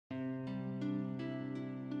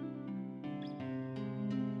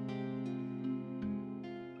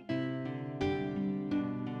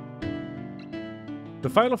The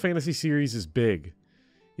Final Fantasy series is big.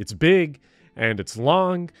 It's big, and it's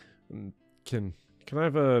long. Can I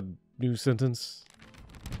have a new sentence?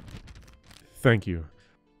 Thank you.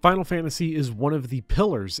 Final Fantasy is one of the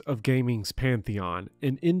pillars of gaming's pantheon,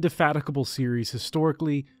 an indefatigable series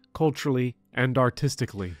historically, culturally, and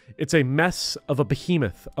artistically. It's a mess of a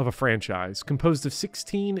behemoth of a franchise, composed of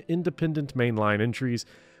 16 independent mainline entries,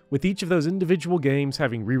 with each of those individual games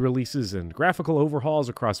having re-releases and graphical overhauls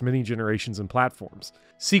across many generations and platforms.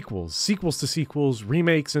 Sequels, sequels to sequels,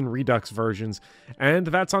 remakes and redux versions, and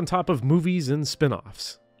that's on top of movies and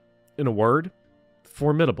spin-offs. In a word,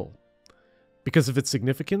 formidable. Because of its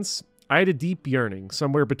significance, I had a deep yearning,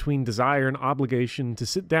 somewhere between desire and obligation, to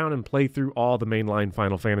sit down and play through all the mainline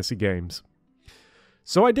Final Fantasy games.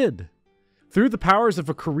 So I did. Through the powers of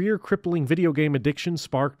a career-crippling video game addiction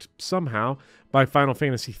sparked, somehow, by Final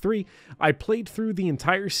Fantasy III, I played through the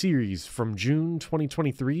entire series from June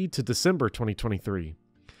 2023 to December 2023.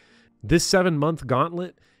 This 7-month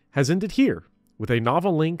gauntlet has ended here, with a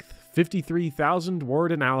novel-length,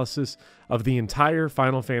 53,000-word analysis of the entire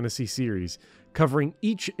Final Fantasy series, covering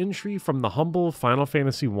each entry from the humble Final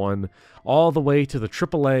Fantasy I all the way to the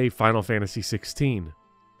AAA Final Fantasy XVI.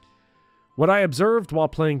 What I observed while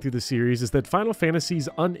playing through the series is that Final Fantasy's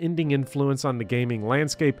unending influence on the gaming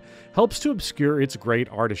landscape helps to obscure its great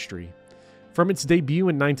artistry. From its debut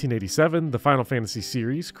in 1987, the Final Fantasy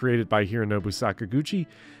series, created by Hironobu Sakaguchi,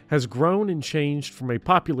 has grown and changed from a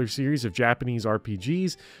popular series of Japanese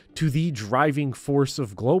RPGs to the driving force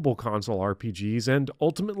of global console RPGs and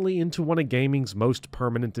ultimately into one of gaming's most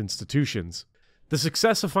permanent institutions. The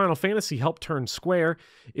success of Final Fantasy helped turn Square,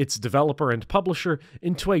 its developer and publisher,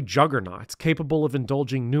 into a juggernaut capable of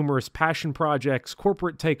indulging numerous passion projects,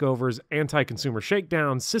 corporate takeovers, anti-consumer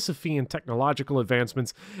shakedowns, Sisyphean technological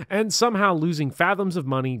advancements, and somehow losing fathoms of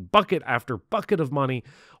money, bucket after bucket of money,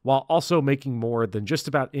 while also making more than just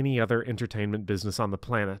about any other entertainment business on the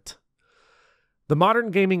planet. The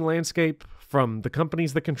modern gaming landscape, from the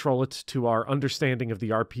companies that control it to our understanding of the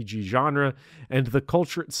RPG genre and the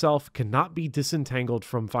culture itself, cannot be disentangled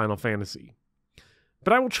from Final Fantasy.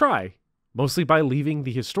 But I will try, mostly by leaving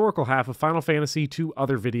the historical half of Final Fantasy to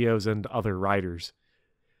other videos and other writers.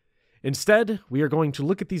 Instead, we are going to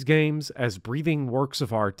look at these games as breathing works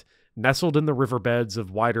of art, nestled in the riverbeds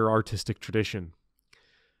of wider artistic tradition.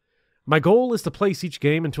 My goal is to place each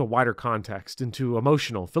game into a wider context, into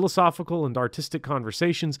emotional, philosophical, and artistic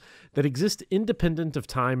conversations that exist independent of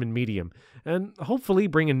time and medium, and hopefully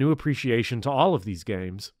bring a new appreciation to all of these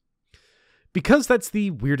games. Because that's the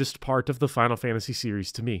weirdest part of the Final Fantasy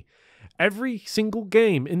series to me. Every single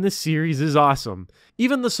game in this series is awesome.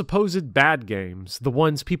 Even the supposed bad games, the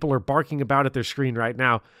ones people are barking about at their screen right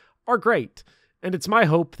now, are great. And it's my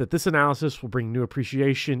hope that this analysis will bring new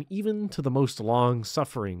appreciation even to the most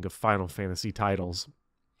long-suffering of Final Fantasy titles.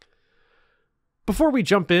 Before we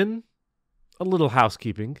jump in, a little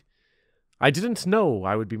housekeeping. I didn't know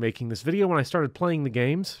I would be making this video when I started playing the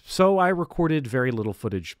games, so I recorded very little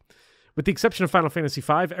footage. With the exception of Final Fantasy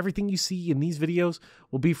V, everything you see in these videos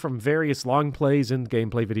will be from various long plays and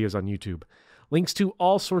gameplay videos on YouTube. Links to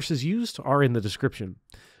all sources used are in the description.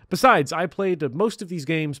 Besides, I played most of these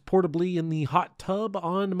games portably in the hot tub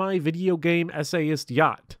on my video game essayist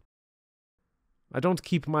yacht. I don't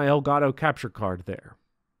keep my Elgato capture card there.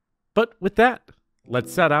 But with that,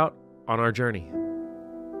 let's set out on our journey.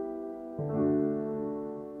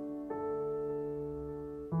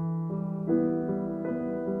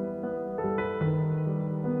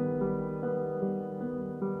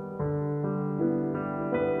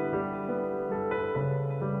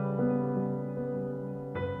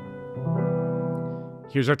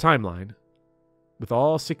 Here's our timeline, with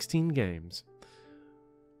all 16 games.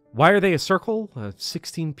 Why are they a circle, a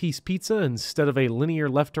 16-piece pizza, instead of a linear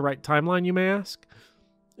left-to-right timeline, you may ask?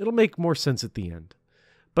 It'll make more sense at the end.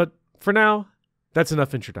 But for now, that's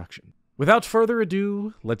enough introduction. Without further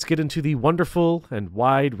ado, let's get into the wonderful and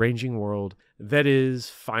wide-ranging world that is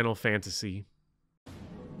Final Fantasy.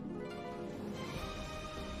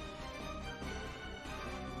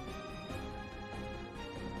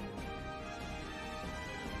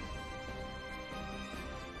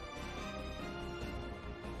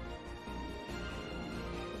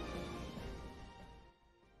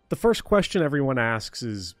 The first question everyone asks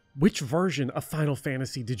is, which version of Final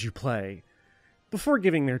Fantasy did you play? Before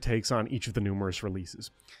giving their takes on each of the numerous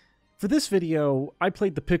releases. For this video, I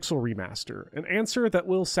played the Pixel Remaster, an answer that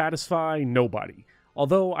will satisfy nobody,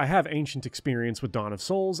 although I have ancient experience with Dawn of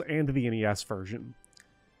Souls and the NES version.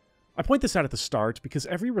 I point this out at the start because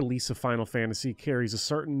every release of Final Fantasy carries a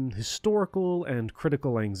certain historical and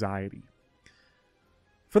critical anxiety.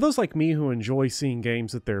 For those like me who enjoy seeing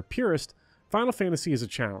games at their purest, Final Fantasy is a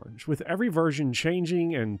challenge, with every version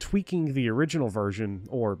changing and tweaking the original version,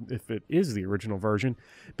 or if it is the original version,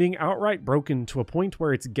 being outright broken to a point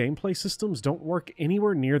where its gameplay systems don't work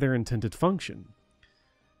anywhere near their intended function.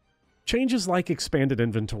 Changes like expanded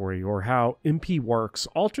inventory or how MP works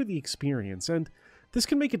alter the experience, and this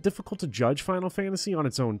can make it difficult to judge Final Fantasy on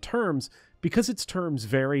its own terms because its terms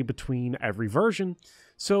vary between every version.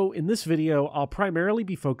 So in this video, I'll primarily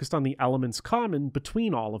be focused on the elements common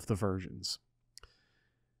between all of the versions.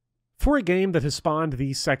 For a game that has spawned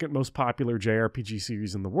the second most popular JRPG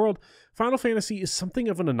series in the world, Final Fantasy is something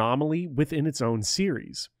of an anomaly within its own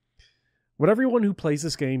series. What everyone who plays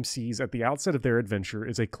this game sees at the outset of their adventure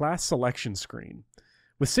is a class selection screen.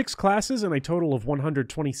 With 6 classes and a total of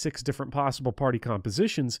 126 different possible party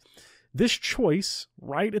compositions, this choice,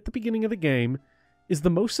 right at the beginning of the game, is the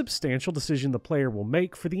most substantial decision the player will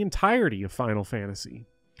make for the entirety of Final Fantasy.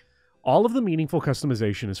 All of the meaningful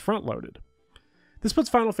customization is front-loaded. This puts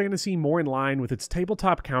Final Fantasy more in line with its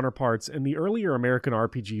tabletop counterparts in the earlier American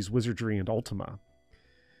RPGs Wizardry and Ultima.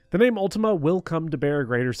 The name Ultima will come to bear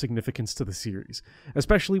greater significance to the series,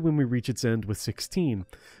 especially when we reach its end with 16,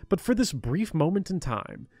 but for this brief moment in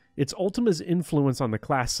time, it's Ultima's influence on the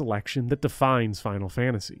class selection that defines Final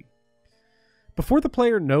Fantasy. Before the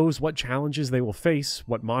player knows what challenges they will face,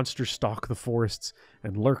 what monsters stalk the forests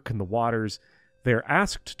and lurk in the waters, they are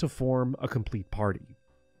asked to form a complete party.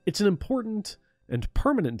 It's an important and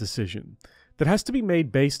permanent decision that has to be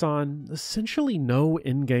made based on essentially no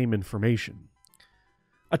in-game information.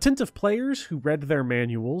 Attentive players who read their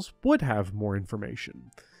manuals would have more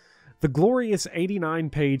information. The glorious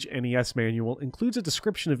 89-page NES manual includes a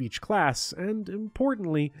description of each class and,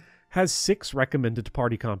 importantly, has 6 recommended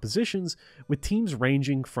party compositions, with teams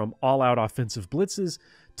ranging from all-out offensive blitzes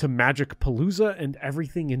to magic palooza and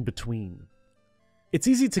everything in between. It's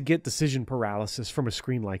easy to get decision paralysis from a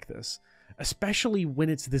screen like this, especially when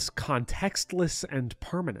it's this contextless and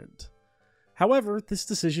permanent. However, this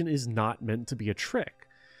decision is not meant to be a trick.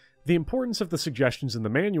 The importance of the suggestions in the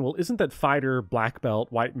manual isn't that fighter, black belt,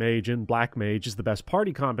 white mage, and black mage is the best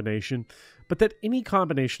party combination, but that any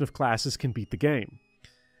combination of classes can beat the game.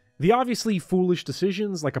 The obviously foolish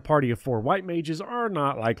decisions, like a party of 4 white mages, are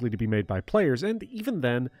not likely to be made by players, and even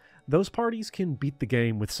then, those parties can beat the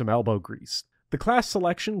game with some elbow grease. The class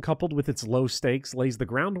selection, coupled with its low stakes, lays the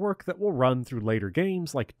groundwork that will run through later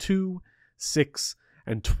games like 2, 6,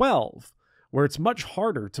 and 12, where it's much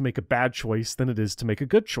harder to make a bad choice than it is to make a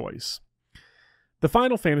good choice. The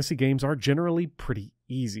Final Fantasy games are generally pretty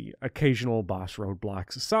easy, occasional boss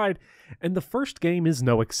roadblocks aside, and the first game is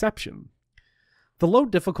no exception. The low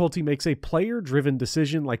difficulty makes a player-driven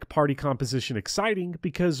decision like party composition exciting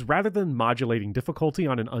because rather than modulating difficulty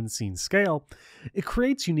on an unseen scale, it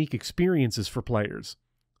creates unique experiences for players.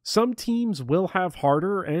 Some teams will have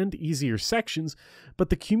harder and easier sections,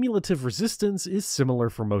 but the cumulative resistance is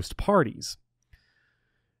similar for most parties.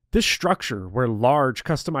 This structure, where large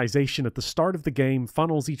customization at the start of the game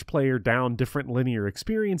funnels each player down different linear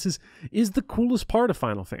experiences, is the coolest part of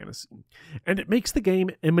Final Fantasy, and it makes the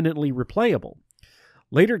game eminently replayable.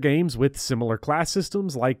 Later games with similar class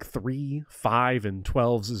systems like 3, 5, and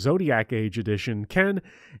 12's Zodiac Age edition can,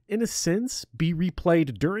 in a sense, be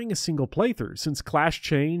replayed during a single playthrough, since class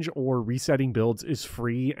change or resetting builds is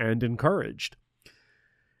free and encouraged.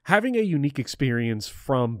 Having a unique experience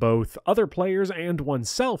from both other players and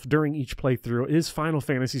oneself during each playthrough is Final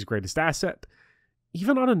Fantasy's greatest asset,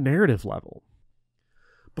 even on a narrative level.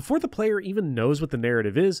 Before the player even knows what the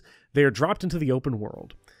narrative is, they are dropped into the open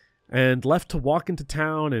world, and left to walk into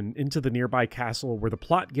town and into the nearby castle where the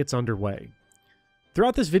plot gets underway.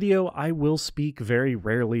 Throughout this video, I will speak very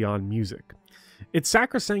rarely on music. It's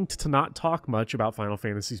sacrosanct to not talk much about Final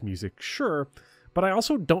Fantasy's music, sure, but I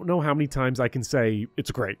also don't know how many times I can say,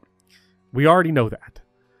 it's great. We already know that.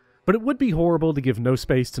 But it would be horrible to give no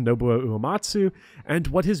space to Nobuo Uematsu and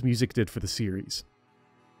what his music did for the series.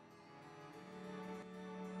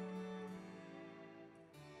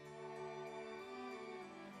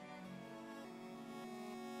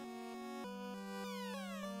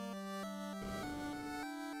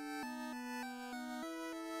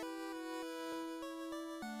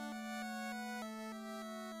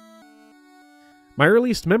 My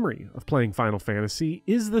earliest memory of playing Final Fantasy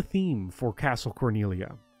is the theme for Castle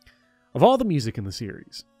Cornelia. Of all the music in the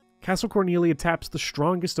series, Castle Cornelia taps the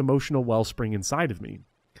strongest emotional wellspring inside of me.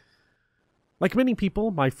 Like many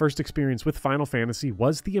people, my first experience with Final Fantasy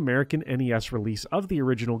was the American NES release of the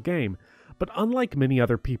original game, but unlike many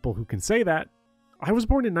other people who can say that, I was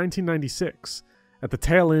born in 1996, at the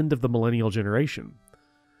tail end of the millennial generation.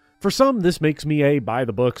 For some, this makes me a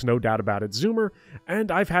by-the-books, no doubt about it Zoomer,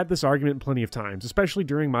 and I've had this argument plenty of times, especially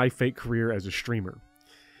during my fake career as a streamer.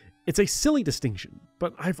 It's a silly distinction,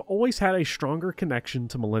 but I've always had a stronger connection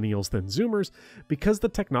to millennials than Zoomers because the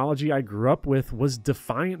technology I grew up with was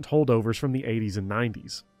defiant holdovers from the 80s and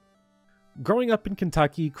 90s. Growing up in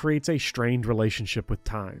Kentucky creates a strained relationship with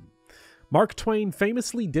time. Mark Twain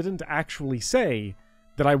famously didn't actually say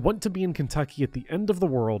that I want to be in Kentucky at the end of the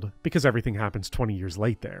world because everything happens 20 years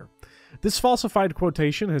late there. This falsified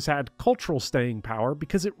quotation has had cultural staying power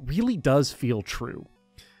because it really does feel true.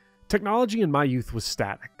 Technology in my youth was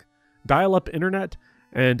static. Dial-up internet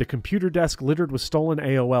and a computer desk littered with stolen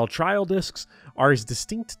AOL trial discs are as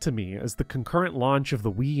distinct to me as the concurrent launch of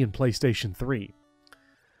the Wii and PlayStation 3.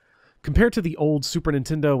 Compared to the old Super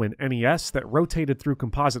Nintendo and NES that rotated through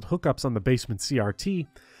composite hookups on the basement CRT,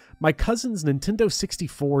 my cousin's Nintendo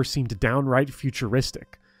 64 seemed downright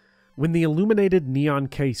futuristic. When the illuminated neon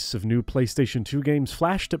case of new PlayStation 2 games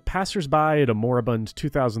flashed at passersby at a moribund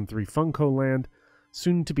 2003 Funko Land,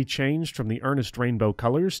 soon to be changed from the earnest rainbow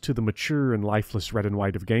colors to the mature and lifeless red and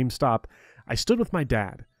white of GameStop, I stood with my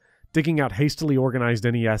dad, digging out hastily organized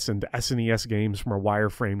NES and SNES games from our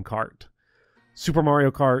wireframe cart. Super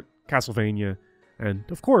Mario Kart, Castlevania, and,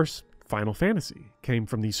 of course, Final Fantasy came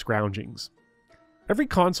from these scroungings. Every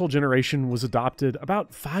console generation was adopted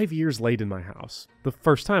about 5 years late in my house. The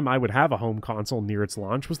first time I would have a home console near its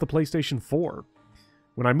launch was the PlayStation 4.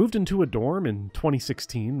 When I moved into a dorm in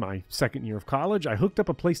 2016, my second year of college, I hooked up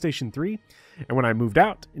a PlayStation 3, and when I moved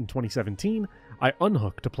out in 2017, I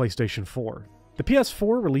unhooked a PlayStation 4. The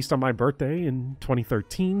PS4 released on my birthday in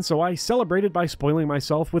 2013, so I celebrated by spoiling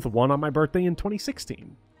myself with one on my birthday in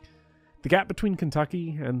 2016. The gap between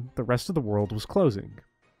Kentucky and the rest of the world was closing.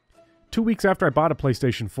 2 weeks after I bought a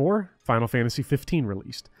PlayStation 4, Final Fantasy XV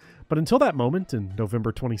released. But until that moment, in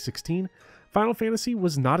November 2016, Final Fantasy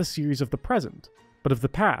was not a series of the present, but of the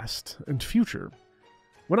past and future.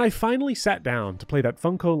 When I finally sat down to play that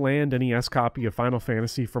Funko Land NES copy of Final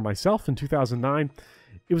Fantasy for myself in 2009,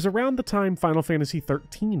 it was around the time Final Fantasy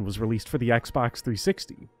XIII was released for the Xbox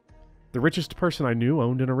 360. The richest person I knew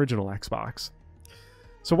owned an original Xbox.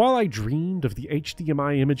 So while I dreamed of the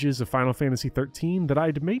HDMI images of Final Fantasy XIII that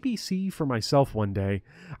I'd maybe see for myself one day,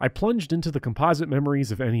 I plunged into the composite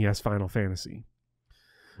memories of NES Final Fantasy.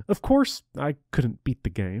 Of course, I couldn't beat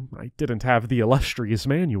the game. I didn't have the illustrious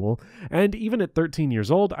manual, and even at 13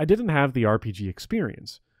 years old, I didn't have the RPG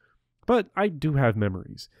experience. But I do have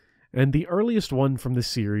memories, and the earliest one from this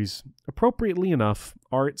series, appropriately enough,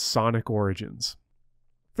 are its Sonic origins.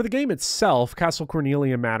 For the game itself, Castle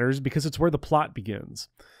Cornelia matters because it's where the plot begins.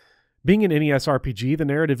 Being an NES RPG, the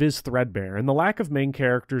narrative is threadbare, and the lack of main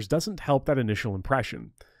characters doesn't help that initial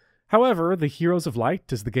impression. However, the Heroes of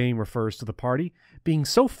Light, as the game refers to the party, being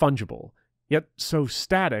so fungible, yet so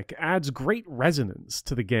static, adds great resonance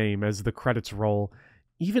to the game as the credits roll,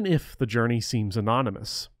 even if the journey seems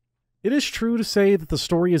anonymous. It is true to say that the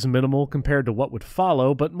story is minimal compared to what would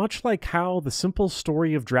follow, but much like how the simple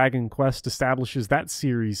story of Dragon Quest establishes that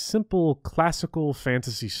series' simple, classical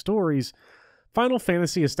fantasy stories, Final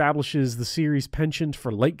Fantasy establishes the series' penchant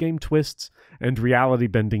for late-game twists and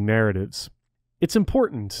reality-bending narratives. It's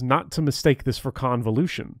important not to mistake this for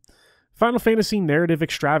convolution. Final Fantasy narrative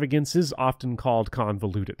extravagance is often called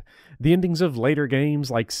convoluted. The endings of later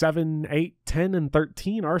games like 7, 8, 10, and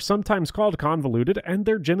 13 are sometimes called convoluted, and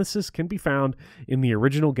their genesis can be found in the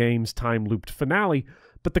original game's time-looped finale,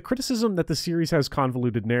 but the criticism that the series has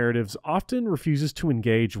convoluted narratives often refuses to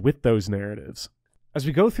engage with those narratives. As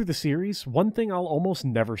we go through the series, one thing I'll almost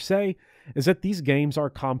never say is that these games are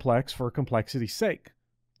complex for complexity's sake.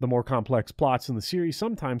 The more complex plots in the series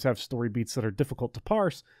sometimes have story beats that are difficult to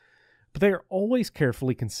parse, but they are always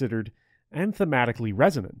carefully considered and thematically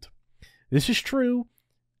resonant. This is true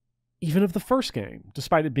even of the first game,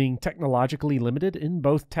 despite it being technologically limited in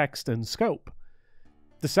both text and scope.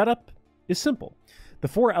 The setup is simple. The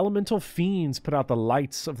 4 elemental fiends put out the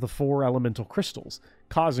lights of the 4 elemental crystals,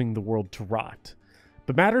 causing the world to rot.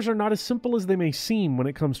 But matters are not as simple as they may seem when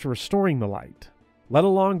it comes to restoring the light. Led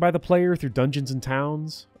along by the player through dungeons and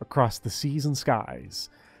towns, across the seas and skies,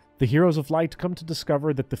 the Heroes of Light come to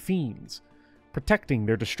discover that the fiends, protecting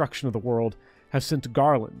their destruction of the world, have sent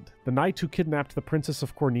Garland, the knight who kidnapped the Princess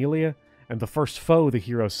of Cornelia and the first foe the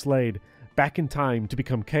heroes slayed, back in time to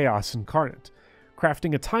become Chaos incarnate,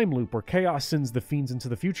 crafting a time loop where Chaos sends the fiends into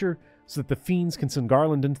the future so that the fiends can send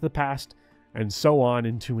Garland into the past, and so on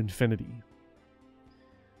into infinity.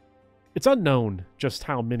 It's unknown just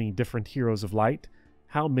how many different Heroes of Light,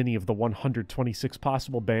 how many of the 126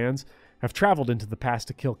 possible bands, have traveled into the past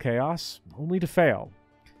to kill Chaos, only to fail.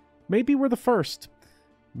 Maybe we're the first,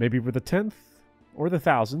 maybe we're the 10th, or the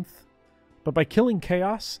 1000th, but by killing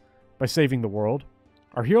chaos, by saving the world,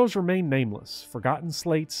 our heroes remain nameless, forgotten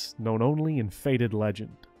slates known only in faded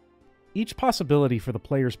legend. Each possibility for the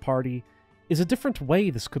player's party is a different way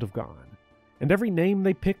this could have gone, and every name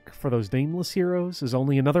they pick for those nameless heroes is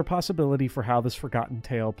only another possibility for how this forgotten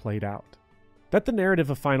tale played out. That the narrative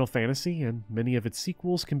of Final Fantasy and many of its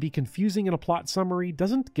sequels can be confusing in a plot summary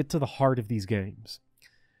doesn't get to the heart of these games.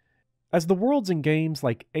 As the worlds in games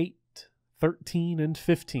like 8, 13, and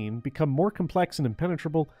 15 become more complex and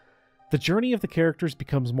impenetrable, the journey of the characters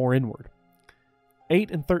becomes more inward.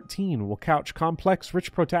 8 and 13 will couch complex,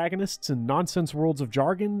 rich protagonists in nonsense worlds of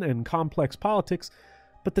jargon and complex politics,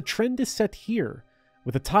 but the trend is set here,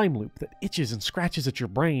 with a time loop that itches and scratches at your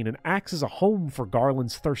brain and acts as a home for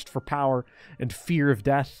Garland's thirst for power and fear of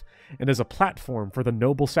death, and as a platform for the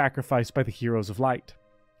noble sacrifice by the heroes of light.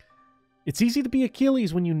 It's easy to be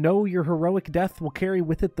Achilles when you know your heroic death will carry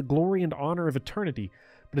with it the glory and honor of eternity,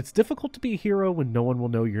 but it's difficult to be a hero when no one will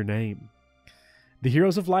know your name. The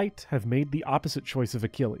heroes of light have made the opposite choice of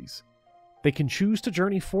Achilles. They can choose to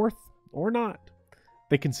journey forth or not.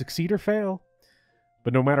 They can succeed or fail.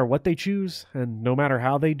 But no matter what they choose, and no matter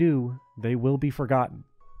how they do, they will be forgotten.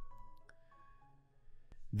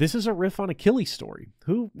 This is a riff on Achilles' story,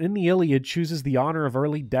 who, in the Iliad, chooses the honor of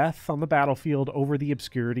early death on the battlefield over the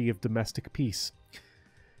obscurity of domestic peace.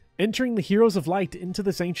 Entering the heroes of light into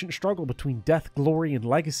this ancient struggle between death, glory, and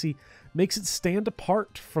legacy makes it stand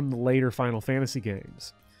apart from the later Final Fantasy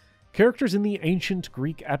games. Characters in the ancient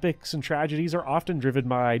Greek epics and tragedies are often driven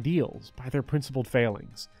by ideals, by their principled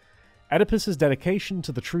failings. Oedipus's dedication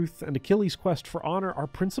to the truth and Achilles' quest for honor are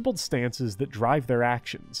principled stances that drive their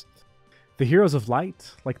actions. The heroes of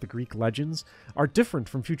light, like the Greek legends, are different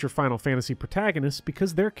from future Final Fantasy protagonists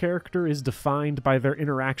because their character is defined by their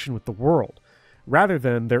interaction with the world, rather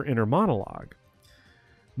than their inner monologue.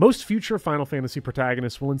 Most future Final Fantasy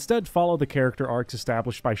protagonists will instead follow the character arcs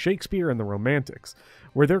established by Shakespeare and the Romantics,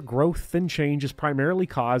 where their growth and change is primarily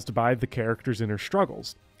caused by the character's inner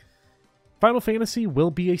struggles. Final Fantasy will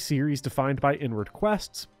be a series defined by inward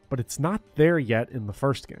quests, but it's not there yet in the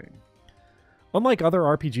first game. Unlike other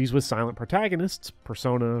RPGs with silent protagonists,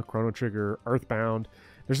 Persona, Chrono Trigger, Earthbound,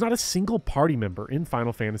 there's not a single party member in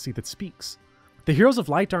Final Fantasy that speaks. The heroes of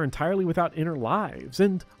light are entirely without inner lives,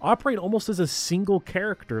 and operate almost as a single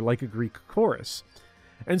character like a Greek chorus.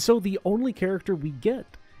 And so the only character we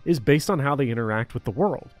get is based on how they interact with the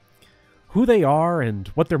world. Who they are and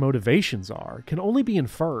what their motivations are can only be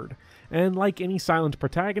inferred, and like any silent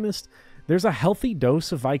protagonist, there's a healthy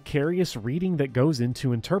dose of vicarious reading that goes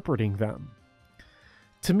into interpreting them.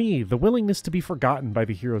 To me, the willingness to be forgotten by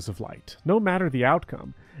the heroes of light, no matter the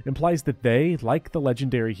outcome, implies that they, like the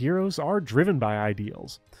legendary heroes, are driven by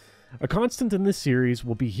ideals. A constant in this series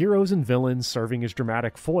will be heroes and villains serving as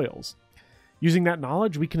dramatic foils. Using that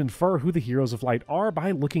knowledge, we can infer who the heroes of light are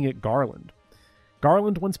by looking at Garland.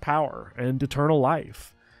 Garland wants power and eternal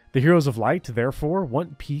life. The heroes of light, therefore,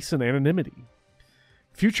 want peace and anonymity.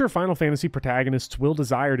 Future Final Fantasy protagonists will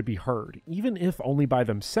desire to be heard, even if only by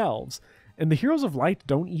themselves, and the heroes of light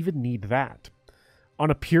don't even need that.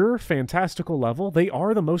 On a pure, fantastical level, they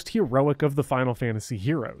are the most heroic of the Final Fantasy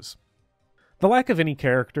heroes. The lack of any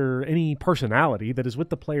character, any personality that is with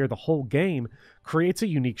the player the whole game creates a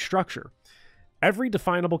unique structure. Every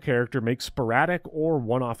definable character makes sporadic or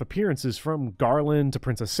one-off appearances, from Garland to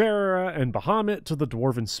Princess Sarah and Bahamut to the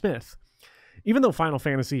Dwarven Smith. Even though Final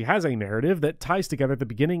Fantasy has a narrative that ties together the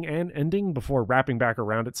beginning and ending before wrapping back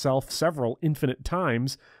around itself several infinite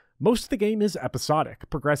times, most of the game is episodic,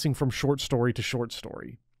 progressing from short story to short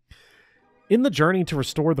story. In the journey to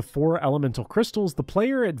restore the 4 elemental crystals, the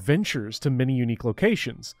player adventures to many unique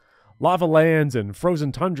locations. Lava lands and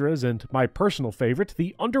frozen tundras, and my personal favorite,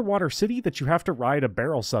 the underwater city that you have to ride a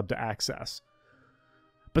barrel sub to access.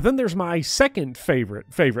 But then there's my second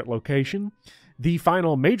favorite location, the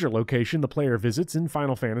final major location the player visits in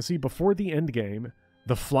Final Fantasy before the endgame,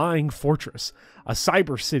 the Flying Fortress, a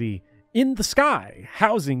cyber city in the sky,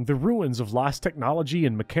 housing the ruins of lost technology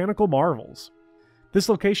and mechanical marvels. This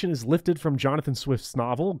location is lifted from Jonathan Swift's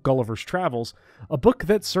novel, Gulliver's Travels, a book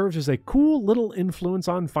that serves as a cool little influence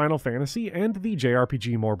on Final Fantasy and the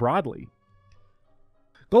JRPG more broadly.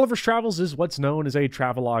 Gulliver's Travels is what's known as a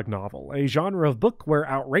travelogue novel, a genre of book where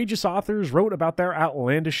outrageous authors wrote about their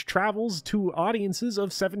outlandish travels to audiences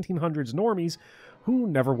of 1700s normies who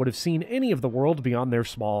never would have seen any of the world beyond their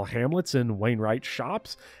small hamlets and Wainwright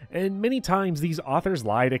shops, and many times these authors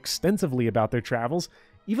lied extensively about their travels,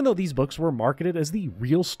 even though these books were marketed as the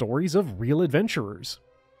real stories of real adventurers.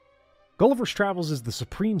 Gulliver's Travels is the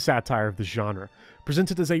supreme satire of this genre,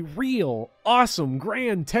 presented as a real, awesome,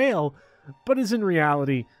 grand tale, but is in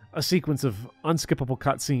reality a sequence of unskippable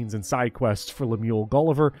cutscenes and side quests for Lemuel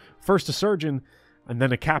Gulliver, first a surgeon, and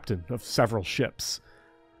then a captain of several ships.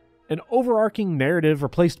 An overarching narrative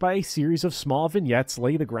replaced by a series of small vignettes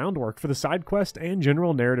lay the groundwork for the side quest and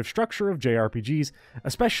general narrative structure of JRPGs,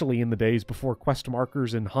 especially in the days before quest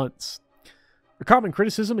markers and hunts. A common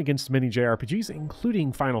criticism against many JRPGs,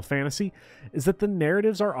 including Final Fantasy, is that the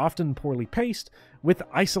narratives are often poorly paced, with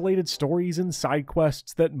isolated stories and side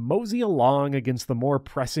quests that mosey along against the more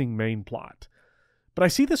pressing main plot. But I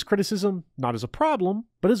see this criticism not as a problem,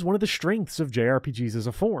 but as one of the strengths of JRPGs as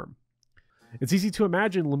a form. It's easy to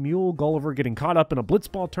imagine Lemuel Gulliver getting caught up in a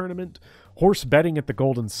blitzball tournament, horse betting at the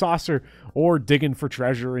Golden Saucer, or digging for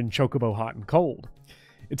treasure in Chocobo Hot and Cold.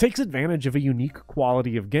 It takes advantage of a unique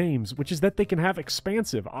quality of games, which is that they can have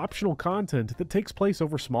expansive, optional content that takes place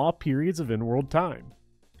over small periods of in-world time.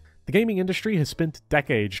 The gaming industry has spent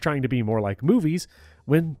decades trying to be more like movies,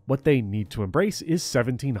 when what they need to embrace is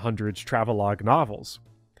 1700s travelogue novels.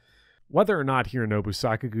 Whether or not Hironobu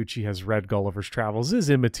Sakaguchi has read Gulliver's Travels is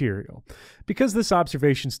immaterial, because this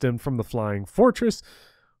observation stemmed from the Flying Fortress,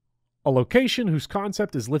 a location whose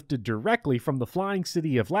concept is lifted directly from the flying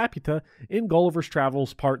city of Laputa in Gulliver's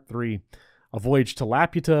Travels Part 3, A Voyage to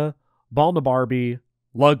Laputa, Balnabarbi,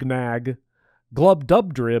 Lugnag,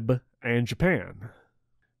 Glubdubdrib, and Japan.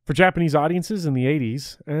 For Japanese audiences in the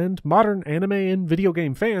 80s, and modern anime and video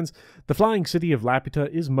game fans, the flying city of Laputa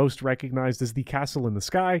is most recognized as the Castle in the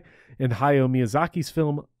Sky in Hayao Miyazaki's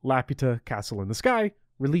film Laputa Castle in the Sky,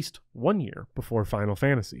 released 1 year before Final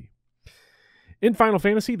Fantasy. In Final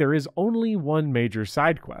Fantasy, there is only one major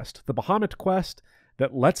side quest, the Bahamut quest,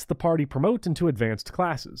 that lets the party promote into advanced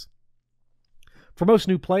classes. For most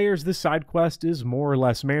new players, this side quest is more or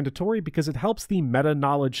less mandatory because it helps the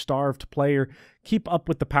meta-knowledge-starved player keep up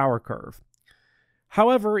with the power curve.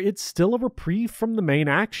 However, it's still a reprieve from the main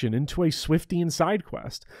action into a Swiftian side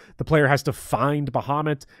quest. The player has to find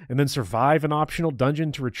Bahamut and then survive an optional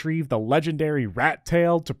dungeon to retrieve the legendary rat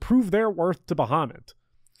tail to prove their worth to Bahamut.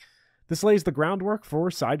 This lays the groundwork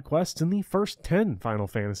for side quests in the first 10 Final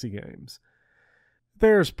Fantasy games.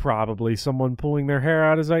 There's probably someone pulling their hair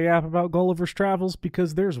out as I yap about Gulliver's Travels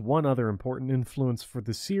because there's one other important influence for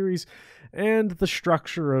the series and the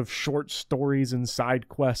structure of short stories and side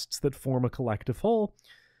quests that form a collective whole,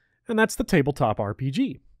 and that's the tabletop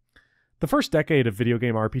RPG. The first decade of video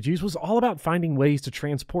game RPGs was all about finding ways to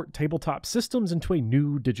transport tabletop systems into a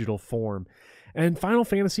new digital form, and Final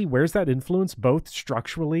Fantasy wears that influence both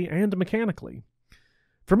structurally and mechanically.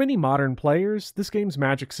 For many modern players, this game's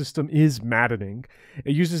magic system is maddening.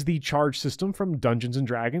 It uses the charge system from Dungeons &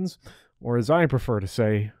 Dragons, or as I prefer to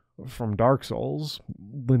say, from Dark Souls,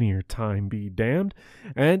 linear time be damned,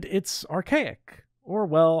 and it's archaic. Or,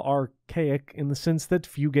 well, archaic in the sense that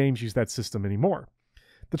few games use that system anymore.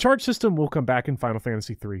 The charge system will come back in Final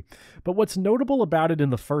Fantasy III, but what's notable about it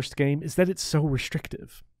in the first game is that it's so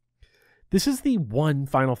restrictive. This is the one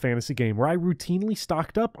Final Fantasy game where I routinely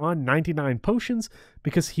stocked up on 99 potions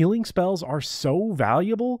because healing spells are so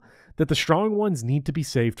valuable that the strong ones need to be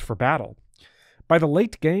saved for battle. By the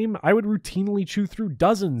late game, I would routinely chew through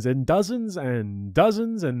dozens and dozens and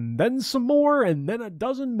dozens and then some more and then a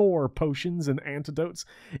dozen more potions and antidotes,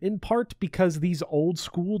 in part because these old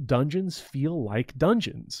school dungeons feel like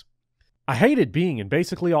dungeons. I hated being in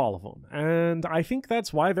basically all of them, and I think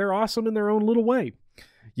that's why they're awesome in their own little way.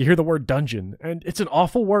 You hear the word dungeon, and it's an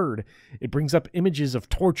awful word. It brings up images of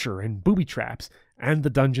torture and booby traps, and the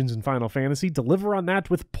dungeons in Final Fantasy deliver on that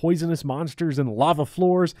with poisonous monsters and lava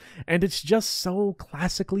floors, and it's just so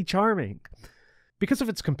classically charming. Because of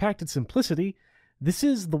its compacted simplicity, this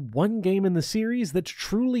is the one game in the series that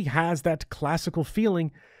truly has that classical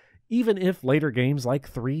feeling, even if later games like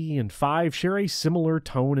 3 and 5 share a similar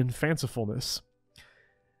tone and fancifulness.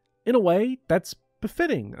 In a way, that's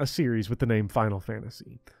befitting a series with the name Final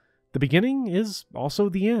Fantasy. The beginning is also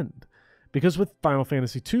the end, because with Final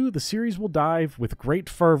Fantasy II, the series will dive with great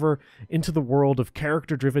fervor into the world of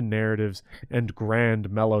character-driven narratives and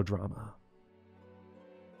grand melodrama.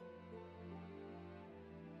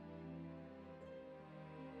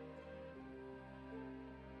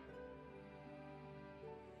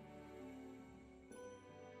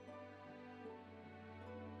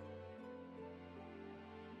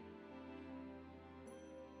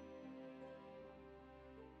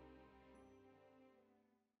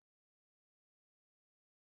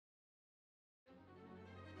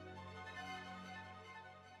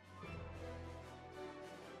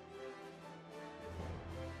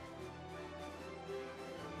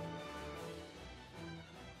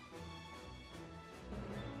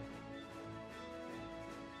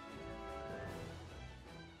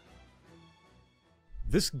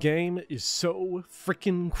 This game is so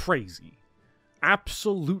freaking crazy.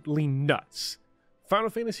 Absolutely nuts. Final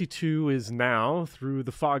Fantasy II is now, through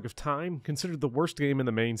the fog of time, considered the worst game in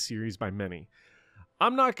the main series by many.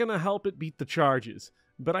 I'm not gonna help it beat the charges,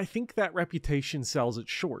 but I think that reputation sells it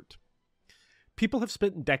short. People have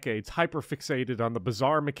spent decades hyperfixated on the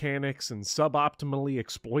bizarre mechanics and suboptimally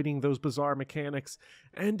exploiting those bizarre mechanics,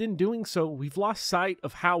 and in doing so, we've lost sight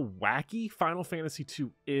of how wacky Final Fantasy II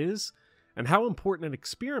is, and how important an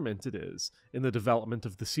experiment it is in the development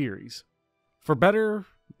of the series. For better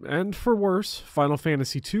and for worse, Final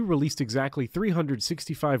Fantasy II released exactly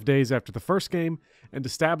 365 days after the first game, and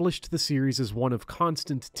established the series as one of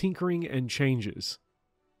constant tinkering and changes.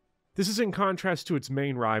 This is in contrast to its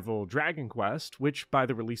main rival, Dragon Quest, which, by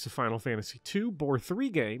the release of Final Fantasy II, bore 3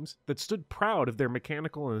 games that stood proud of their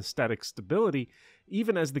mechanical and aesthetic stability,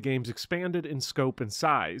 even as the games expanded in scope and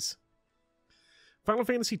size. Final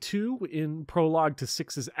Fantasy II, in prologue to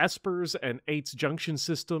 6's Espers and 8's Junction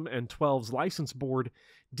System and 12's License Board,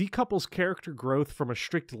 decouples character growth from a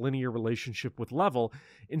strict linear relationship with level,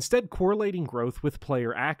 instead correlating growth with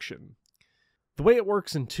player action. The way it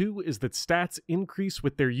works in 2 is that stats increase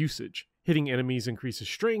with their usage. Hitting enemies increases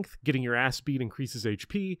strength, getting your ass beat increases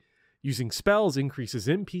HP, using spells increases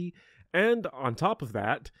MP, and on top of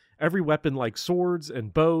that, every weapon like swords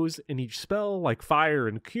and bows, and each spell like fire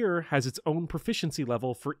and cure has its own proficiency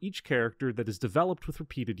level for each character that is developed with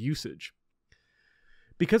repeated usage.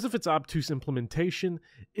 Because of its obtuse implementation,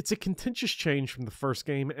 it's a contentious change from the first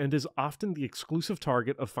game and is often the exclusive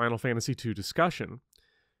target of Final Fantasy II discussion.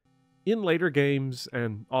 In later games,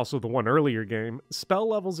 and also the one earlier game, spell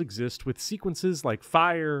levels exist with sequences like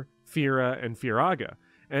Fire, Fira, and Firaga,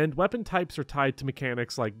 and weapon types are tied to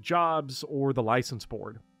mechanics like jobs or the license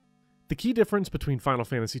board. The key difference between Final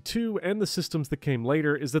Fantasy II and the systems that came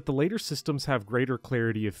later is that the later systems have greater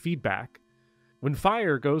clarity of feedback. When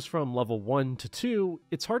Fire goes from level 1 to 2,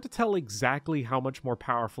 it's hard to tell exactly how much more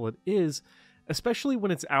powerful it is, especially when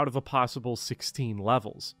it's out of a possible 16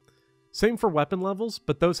 levels. Same for weapon levels,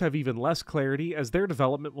 but those have even less clarity as their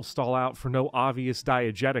development will stall out for no obvious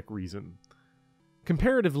diegetic reason.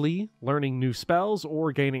 Comparatively, learning new spells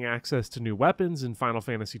or gaining access to new weapons in Final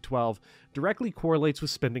Fantasy XII directly correlates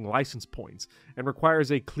with spending license points, and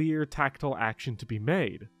requires a clear tactile action to be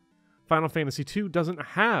made. Final Fantasy II doesn't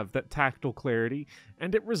have that tactile clarity,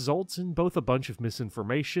 and it results in both a bunch of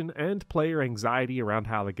misinformation and player anxiety around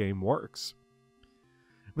how the game works.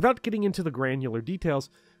 Without getting into the granular details,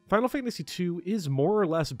 Final Fantasy II is more or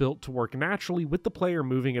less built to work naturally with the player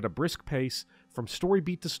moving at a brisk pace from story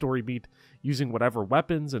beat to story beat, using whatever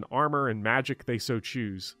weapons and armor and magic they so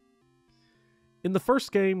choose. In the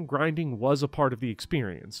first game, grinding was a part of the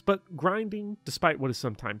experience, but grinding, despite what is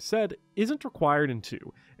sometimes said, isn't required in 2,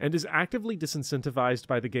 and is actively disincentivized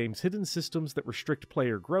by the game's hidden systems that restrict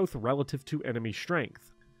player growth relative to enemy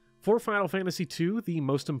strength. For Final Fantasy II, the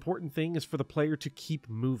most important thing is for the player to keep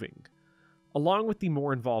moving. Along with the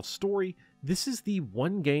more involved story, this is the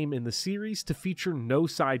one game in the series to feature no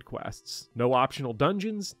side quests, no optional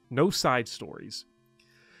dungeons, no side stories.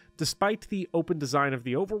 Despite the open design of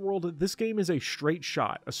the overworld, this game is a straight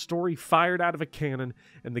shot, a story fired out of a cannon,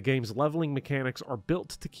 and the game's leveling mechanics are built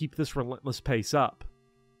to keep this relentless pace up.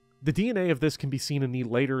 The DNA of this can be seen in the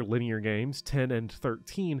later linear games, 10 and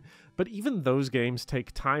 13, but even those games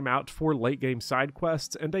take time out for late-game side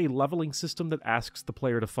quests and a leveling system that asks the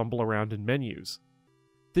player to fumble around in menus.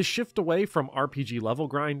 This shift away from RPG level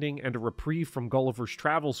grinding and a reprieve from Gulliver's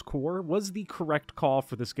Travels core was the correct call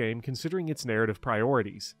for this game considering its narrative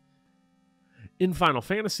priorities. In Final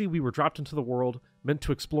Fantasy, we were dropped into the world, meant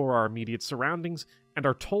to explore our immediate surroundings, and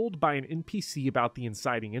are told by an NPC about the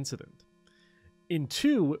inciting incident. In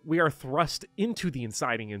 2, we are thrust into the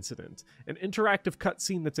inciting incident, an interactive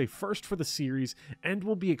cutscene that's a first for the series and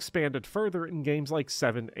will be expanded further in games like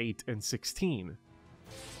 7, 8, and 16.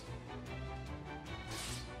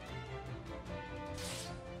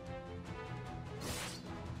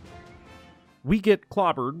 We get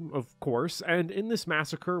clobbered, of course, and in this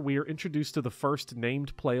massacre we are introduced to the first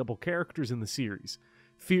named playable characters in the series,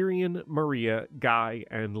 Firion, Maria, Guy,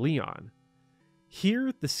 and Leon.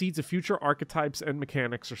 Here, the seeds of future archetypes and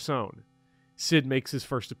mechanics are sown. Cid makes his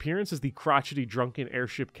first appearance as the crotchety drunken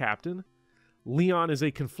airship captain. Leon is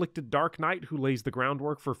a conflicted Dark Knight who lays the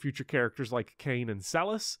groundwork for future characters like Kain and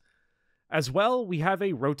Celis. As well, we have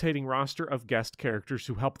a rotating roster of guest characters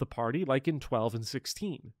who help the party, like in 12 and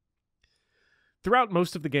 16. Throughout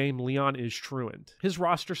most of the game, Leon is truant. His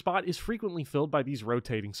roster spot is frequently filled by these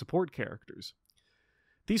rotating support characters.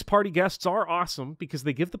 These party guests are awesome because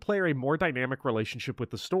they give the player a more dynamic relationship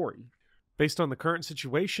with the story. Based on the current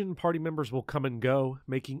situation, party members will come and go,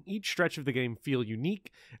 making each stretch of the game feel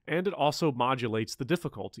unique, and it also modulates the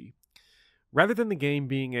difficulty. Rather than the game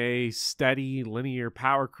being a steady, linear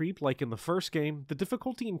power creep like in the first game, the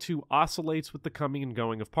difficulty in 2 oscillates with the coming and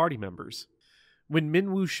going of party members. When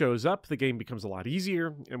Minwoo shows up, the game becomes a lot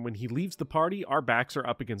easier, and when he leaves the party, our backs are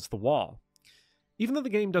up against the wall. Even though the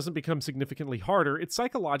game doesn't become significantly harder, it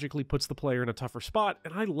psychologically puts the player in a tougher spot,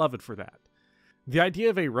 and I love it for that. The idea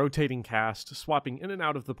of a rotating cast, swapping in and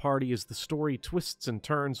out of the party as the story twists and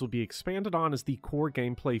turns, will be expanded on as the core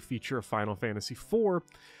gameplay feature of Final Fantasy IV,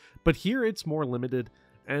 but here it's more limited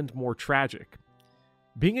and more tragic.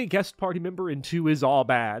 Being a guest party member in 2 is all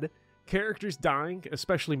bad. Characters dying,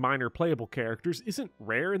 especially minor playable characters, isn't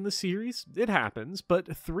rare in the series. It happens,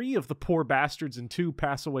 but 3 of the poor bastards in 2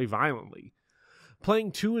 pass away violently.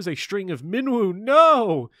 Playing 2 as a string of Minwoo,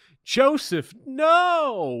 no! Joseph,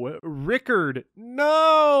 no! Rickard,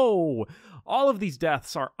 no! All of these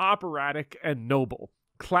deaths are operatic and noble.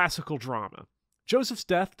 Classical drama. Joseph's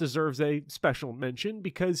death deserves a special mention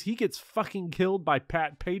because he gets fucking killed by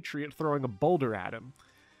Pat Patriot throwing a boulder at him.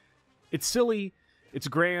 It's silly, it's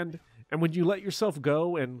grand, and when you let yourself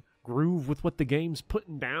go and groove with what the game's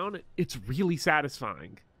putting down, it's really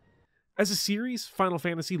satisfying. As a series, Final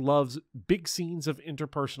Fantasy loves big scenes of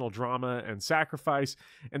interpersonal drama and sacrifice,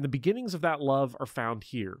 and the beginnings of that love are found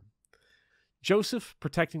here. Joseph,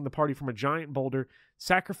 protecting the party from a giant boulder,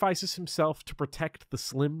 sacrifices himself to protect the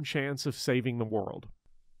slim chance of saving the world.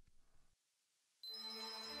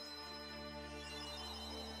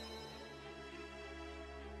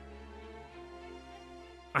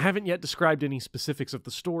 I haven't yet described any specifics of the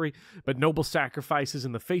story, but noble sacrifices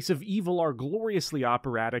in the face of evil are gloriously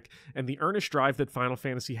operatic, and the earnest drive that Final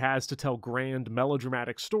Fantasy has to tell grand,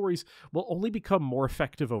 melodramatic stories will only become more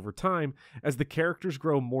effective over time as the characters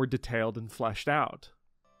grow more detailed and fleshed out.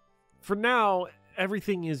 For now,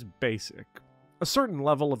 everything is basic. A certain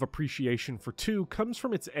level of appreciation for 2 comes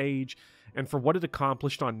from its age and for what it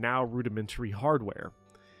accomplished on now rudimentary hardware.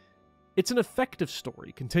 It's an effective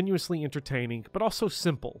story, continuously entertaining, but also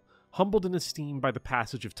simple, humbled in esteem by the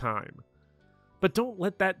passage of time. But don't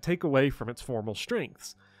let that take away from its formal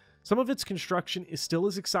strengths. Some of its construction is still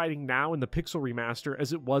as exciting now in the Pixel Remaster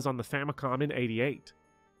as it was on the Famicom in '88,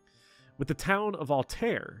 with the town of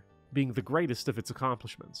Altair being the greatest of its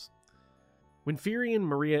accomplishments. When Firion,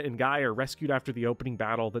 Maria, and Guy are rescued after the opening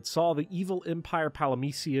battle that saw the evil Empire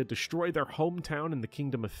Palamecia destroy their hometown in the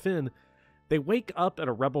Kingdom of Fynn, they wake up at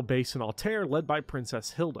a rebel base in Altair led by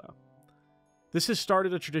Princess Hilda. This has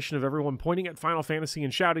started a tradition of everyone pointing at Final Fantasy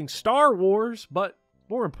and shouting, "Star Wars!" But,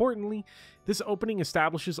 more importantly, this opening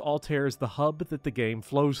establishes Altair as the hub that the game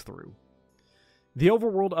flows through. The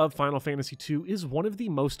overworld of Final Fantasy II is one of the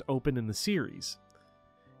most open in the series.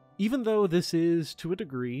 Even though this is, to a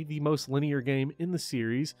degree, the most linear game in the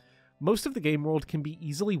series, most of the game world can be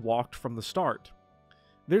easily walked from the start.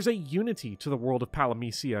 There's a unity to the world of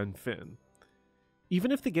Palamecia and Fynn.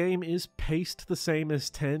 Even if the game is paced the same as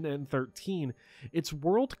 10 and 13, its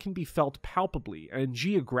world can be felt palpably and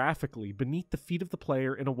geographically beneath the feet of the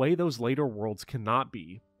player in a way those later worlds cannot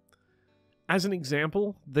be. As an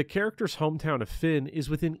example, the character's hometown of Fynn is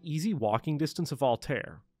within easy walking distance of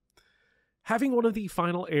Altair. Having one of the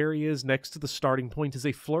final areas next to the starting point is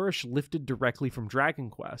a flourish lifted directly from Dragon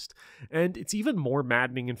Quest, and it's even more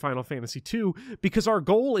maddening in Final Fantasy II because our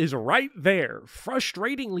goal is right there,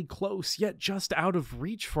 frustratingly close yet just out of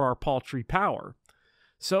reach for our paltry power.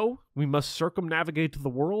 So, we must circumnavigate the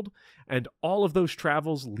world, and all of those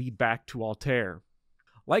travels lead back to Altair.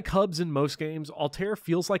 Like hubs in most games, Altair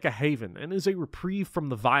feels like a haven and is a reprieve from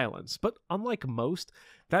the violence, but unlike most,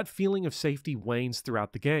 that feeling of safety wanes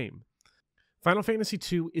throughout the game. Final Fantasy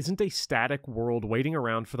II isn't a static world waiting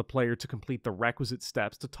around for the player to complete the requisite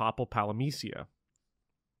steps to topple Palamecia.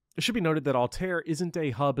 It should be noted that Altair isn't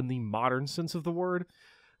a hub in the modern sense of the word.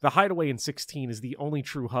 The Hideaway in 16 is the only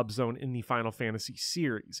true hub zone in the Final Fantasy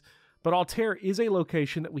series, but Altair is a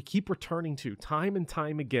location that we keep returning to time and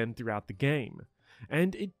time again throughout the game,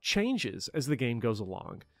 and it changes as the game goes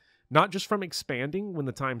along, not just from expanding when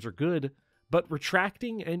the times are good, but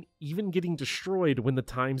retracting and even getting destroyed when the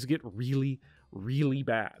times get really, really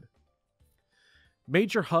bad.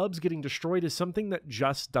 Major hubs getting destroyed is something that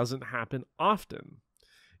just doesn't happen often.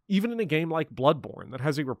 Even in a game like Bloodborne that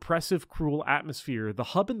has a repressive, cruel atmosphere, the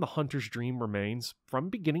hub in the Hunter's Dream remains, from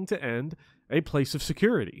beginning to end, a place of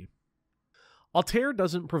security. Altair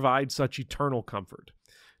doesn't provide such eternal comfort.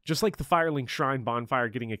 Just like the Firelink Shrine bonfire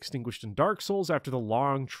getting extinguished in Dark Souls after the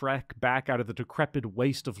long trek back out of the decrepit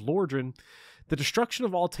waste of Lordran, the destruction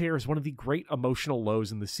of Altair is one of the great emotional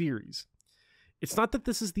lows in the series. It's not that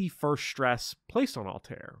this is the first stress placed on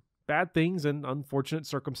Altair. bad things and unfortunate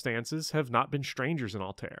circumstances have not been strangers in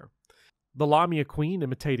Altair. The Lamia Queen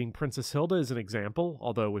imitating Princess Hilda is an example,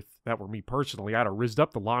 although if that were me personally, I'd have rizzed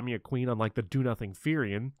up the Lamia Queen unlike the do-nothing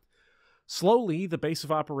Firion. Slowly, the base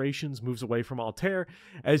of operations moves away from Altair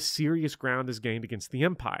as serious ground is gained against the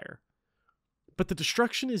Empire. But the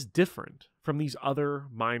destruction is different from these other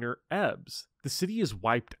minor ebbs. The city is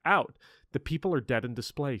wiped out. The people are dead and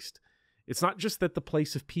displaced. It's not just that the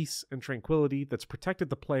place of peace and tranquility that's protected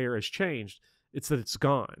the player has changed, it's that it's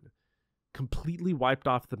gone. Completely wiped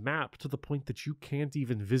off the map to the point that you can't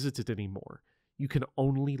even visit it anymore. You can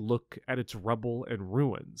only look at its rubble and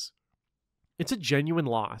ruins. It's a genuine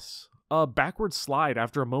loss, a backward slide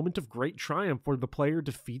after a moment of great triumph where the player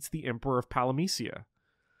defeats the Emperor of Palamecia.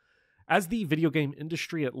 As the video game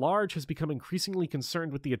industry at large has become increasingly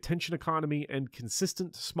concerned with the attention economy and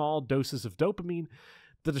consistent small doses of dopamine,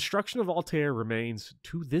 the destruction of Altair remains,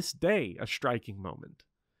 to this day, a striking moment.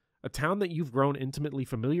 A town that you've grown intimately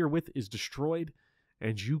familiar with is destroyed,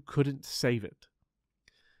 and you couldn't save it.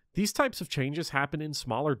 These types of changes happen in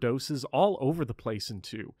smaller doses all over the place in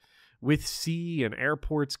 2, with sea and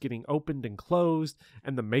airports getting opened and closed,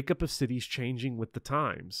 and the makeup of cities changing with the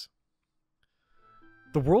times.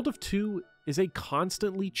 The world of 2 is a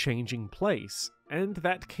constantly changing place, and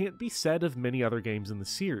that can't be said of many other games in the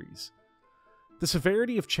series. The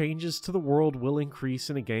severity of changes to the world will increase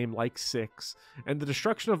in a game like 6, and the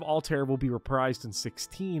destruction of Altair will be reprised in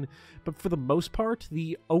 16, but for the most part,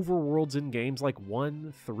 the overworlds in games like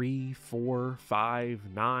 1, 3, 4, 5,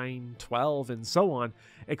 9, 12, and so on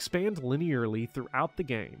expand linearly throughout the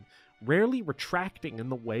game, rarely retracting in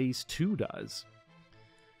the ways 2 does.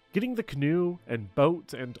 Getting the canoe and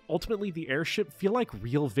boat and ultimately the airship feel like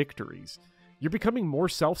real victories. You're becoming more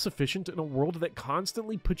self-sufficient in a world that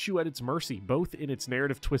constantly puts you at its mercy, both in its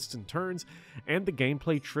narrative twists and turns, and the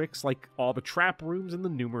gameplay tricks like all the trap rooms and the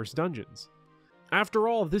numerous dungeons. After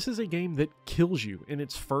all, this is a game that kills you in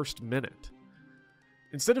its first minute.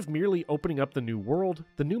 Instead of merely opening up the new world,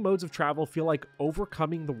 the new modes of travel feel like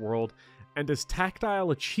overcoming the world and as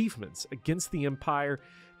tactile achievements against the Empire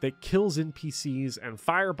that kills NPCs and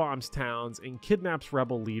firebombs towns and kidnaps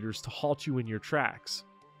rebel leaders to halt you in your tracks.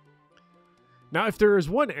 Now, if there is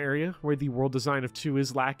one area where the world design of 2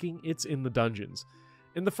 is lacking, it's in the dungeons.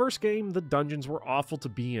 In the first game, the dungeons were awful to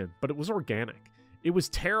be in, but it was organic. It was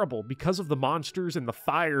terrible because of the monsters and the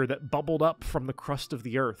fire that bubbled up from the crust of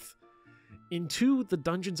the earth. In 2, the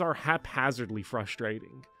dungeons are haphazardly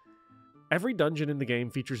frustrating. Every dungeon in the game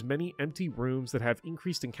features many empty rooms that have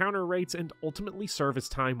increased encounter rates and ultimately serve as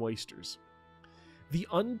time wasters. The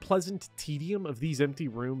unpleasant tedium of these empty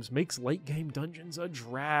rooms makes late-game dungeons a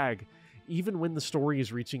drag, even when the story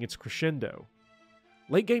is reaching its crescendo.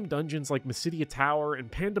 Late-game dungeons like Mysidia Tower and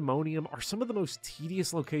Pandemonium are some of the most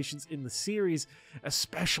tedious locations in the series,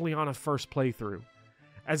 especially on a first playthrough.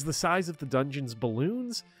 As the size of the dungeons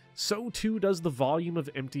balloons, so too does the volume of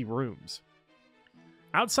empty rooms.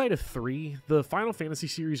 Outside of 3, the Final Fantasy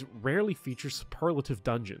series rarely features superlative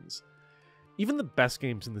dungeons. Even the best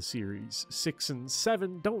games in the series, 6 and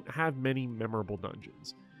 7, don't have many memorable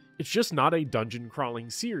dungeons. It's just not a dungeon-crawling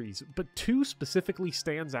series, but 2 specifically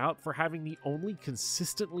stands out for having the only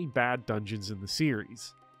consistently bad dungeons in the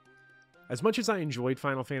series. As much as I enjoyed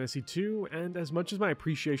Final Fantasy II, and as much as my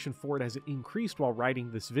appreciation for it has increased while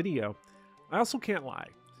writing this video, I also can't lie.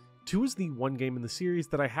 2 is the one game in the series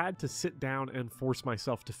that I had to sit down and force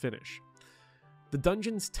myself to finish. The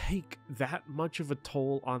dungeons take that much of a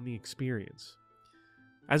toll on the experience.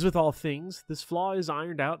 As with all things, this flaw is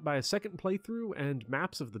ironed out by a second playthrough and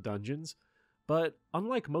maps of the dungeons, but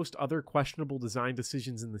unlike most other questionable design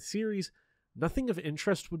decisions in the series, nothing of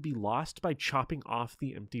interest would be lost by chopping off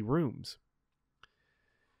the empty rooms.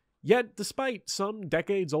 Yet, despite some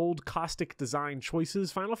decades-old caustic design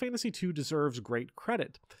choices, Final Fantasy II deserves great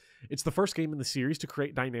credit. It's the first game in the series to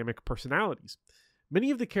create dynamic personalities.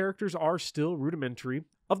 Many of the characters are still rudimentary.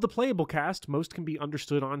 Of the playable cast, most can be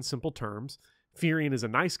understood on simple terms. Firion is a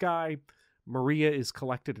nice guy, Maria is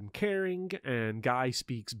collected and caring, and Guy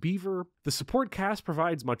speaks Beaver. The support cast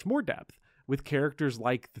provides much more depth, with characters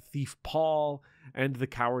like the thief Paul and the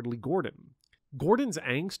cowardly Gordon. Gordon's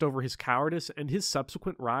angst over his cowardice and his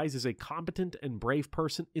subsequent rise as a competent and brave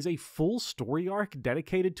person is a full story arc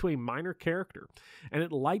dedicated to a minor character, and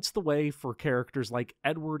it lights the way for characters like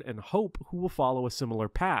Edward and Hope who will follow a similar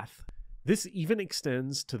path. This even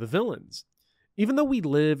extends to the villains. Even though we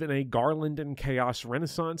live in a Garland and Chaos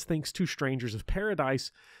renaissance thanks to Strangers of Paradise,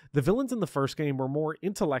 the villains in the first game were more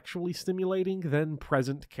intellectually stimulating than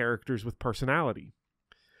present characters with personality.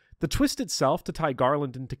 The twist itself to tie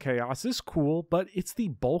Garland into Chaos is cool, but it's the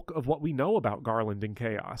bulk of what we know about Garland and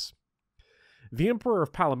Chaos. The Emperor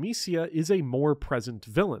of Palamecia is a more present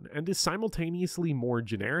villain, and is simultaneously more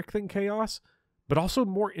generic than Chaos, but also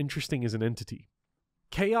more interesting as an entity.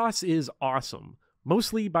 Chaos is awesome,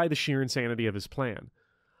 mostly by the sheer insanity of his plan.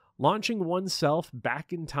 Launching oneself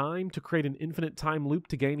back in time to create an infinite time loop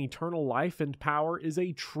to gain eternal life and power is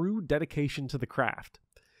a true dedication to the craft.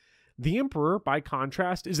 The Emperor, by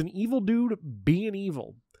contrast, is an evil dude being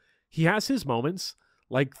evil. He has his moments,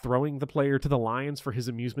 like throwing the player to the lions for his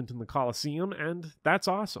amusement in the Colosseum, and that's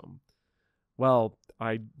awesome. Well,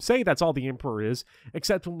 I say that's all the Emperor is,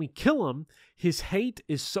 except when we kill him, his hate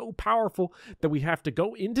is so powerful that we have to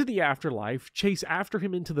go into the afterlife, chase after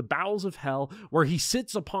him into the bowels of hell, where he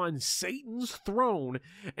sits upon Satan's throne,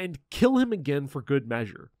 and kill him again for good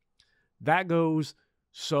measure. That goes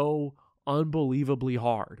so unbelievably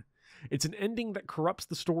hard. It's an ending that corrupts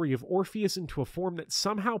the story of Orpheus into a form that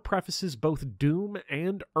somehow prefaces both Doom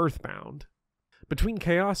and Earthbound. Between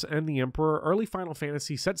Chaos and the Emperor, early Final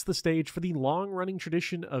Fantasy sets the stage for the long-running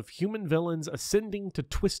tradition of human villains ascending to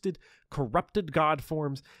twisted, corrupted god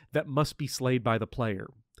forms that must be slayed by the player.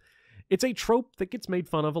 It's a trope that gets made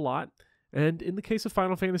fun of a lot, and in the case of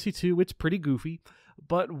Final Fantasy II, it's pretty goofy,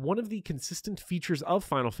 but one of the consistent features of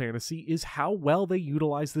Final Fantasy is how well they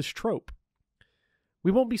utilize this trope.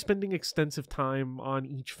 We won't be spending extensive time on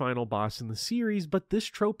each final boss in the series, but this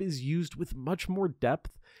trope is used with much more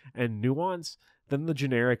depth and nuance than the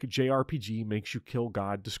generic JRPG makes you kill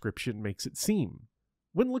God description makes it seem.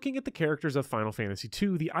 When looking at the characters of Final Fantasy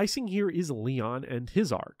II, the icing here is Leon and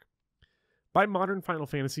his arc. By modern Final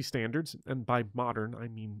Fantasy standards, and by modern I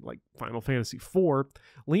mean like Final Fantasy IV,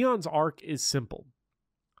 Leon's arc is simple.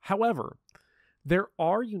 However, there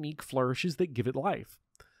are unique flourishes that give it life.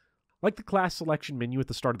 Like the class selection menu at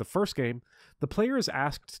the start of the first game, the player is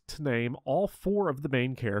asked to name all 4 of the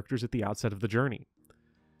main characters at the outset of the journey.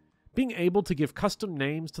 Being able to give custom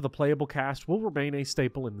names to the playable cast will remain a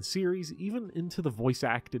staple in the series, even into the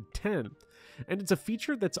voice-acted 10, and it's a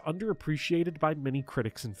feature that's underappreciated by many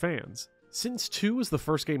critics and fans. Since 2 is the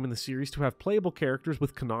first game in the series to have playable characters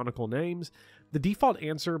with canonical names, the default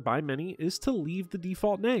answer by many is to leave the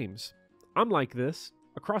default names. Unlike this,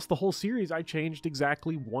 across the whole series, I changed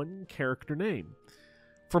exactly 1 character name.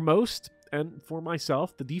 For most, and for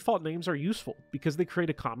myself, the default names are useful because they create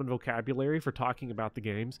a common vocabulary for talking about the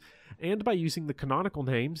games, and by using the canonical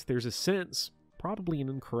names, there's a sense, probably an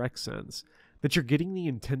incorrect sense, that you're getting the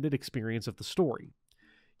intended experience of the story.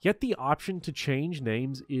 Yet the option to change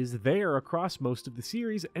names is there across most of the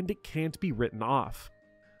series, and it can't be written off.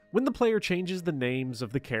 When the player changes the names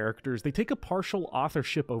of the characters, they take a partial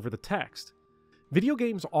authorship over the text. Video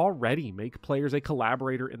games already make players a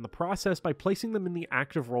collaborator in the process by placing them in the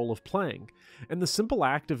active role of playing, and the simple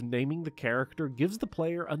act of naming the character gives the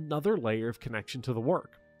player another layer of connection to the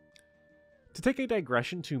work. To take a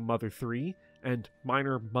digression to Mother 3, and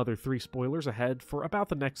minor Mother 3 spoilers ahead for about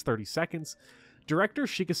the next 30 seconds, director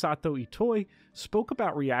Shigesato Itoi spoke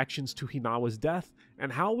about reactions to Hinawa's death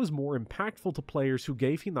and how it was more impactful to players who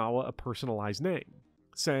gave Hinawa a personalized name,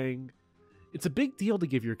 saying, "It's a big deal to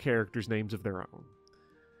give your characters names of their own.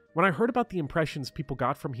 When I heard about the impressions people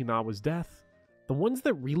got from Hinawa's death, the ones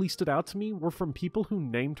that really stood out to me were from people who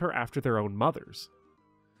named her after their own mothers."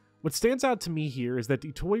 What stands out to me here is that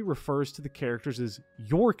Itoi refers to the characters as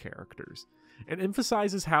your characters, and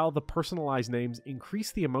emphasizes how the personalized names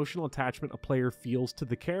increase the emotional attachment a player feels to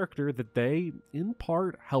the character that they, in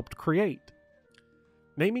part, helped create.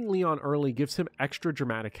 Naming Leon early gives him extra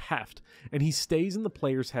dramatic heft, and he stays in the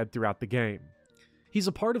player's head throughout the game. He's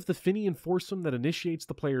a part of the Finian foursome that initiates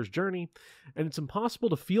the player's journey, and it's impossible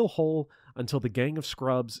to feel whole until the gang of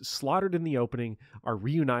scrubs slaughtered in the opening are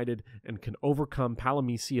reunited and can overcome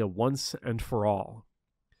Palamecia once and for all.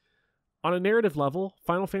 On a narrative level,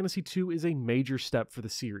 Final Fantasy II is a major step for the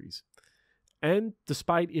series. And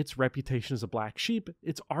despite its reputation as a black sheep,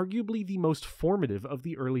 it's arguably the most formative of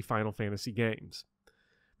the early Final Fantasy games.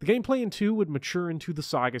 The gameplay in 2 would mature into the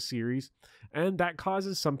Saga series, and that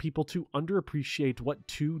causes some people to underappreciate what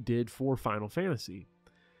 2 did for Final Fantasy.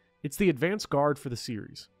 It's the advance guard for the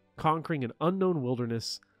series, conquering an unknown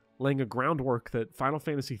wilderness, laying a groundwork that Final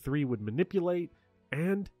Fantasy III would manipulate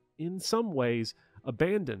and, in some ways,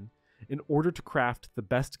 abandon in order to craft the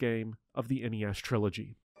best game of the NES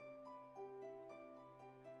trilogy.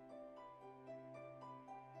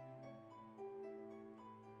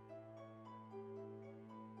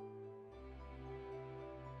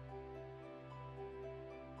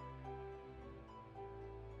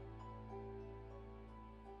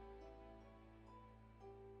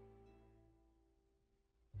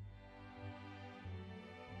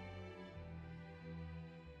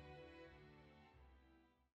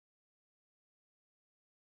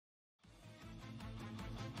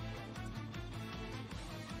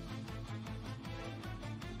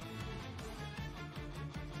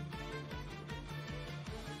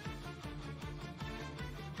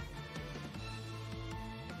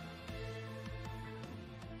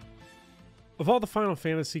 Of all the Final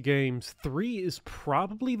Fantasy games, 3 is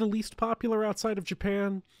probably the least popular outside of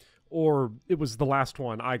Japan, or it was the last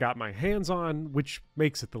one I got my hands on, which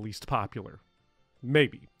makes it the least popular.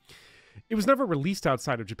 Maybe. It was never released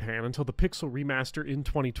outside of Japan until the Pixel remaster in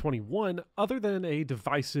 2021, other than a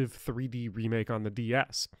divisive 3D remake on the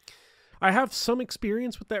DS. I have some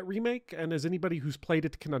experience with that remake, and as anybody who's played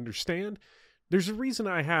it can understand, there's a reason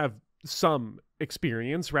I have some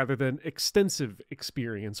experience rather than extensive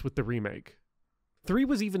experience with the remake. 3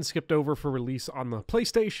 was even skipped over for release on the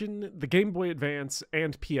PlayStation, the Game Boy Advance,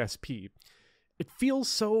 and PSP. It feels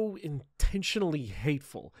so intentionally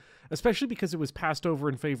hateful, especially because it was passed over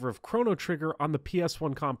in favor of Chrono Trigger on the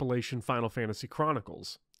PS1 compilation Final Fantasy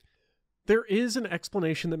Chronicles. There is an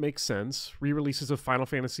explanation that makes sense. Re-releases of Final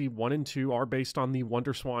Fantasy 1 and 2 are based on the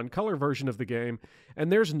WonderSwan color version of the game,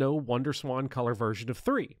 and there's no WonderSwan color version of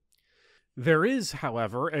 3. There is,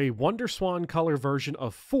 however, a WonderSwan color version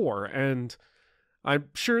of 4, and I'm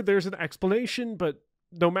sure there's an explanation, but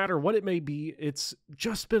no matter what it may be, it's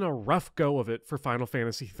just been a rough go of it for Final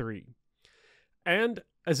Fantasy 3. And,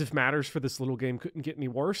 as if matters for this little game couldn't get any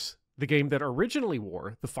worse, the game that originally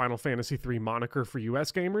wore the Final Fantasy 3 moniker for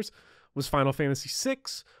US gamers was Final Fantasy VI,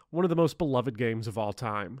 one of the most beloved games of all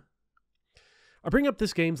time. I bring up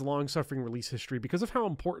this game's long-suffering release history because of how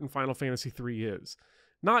important Final Fantasy 3 is.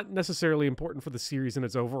 Not necessarily important for the series and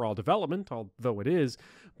its overall development, although it is,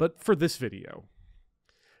 but for this video.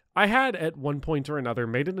 I had, at one point or another,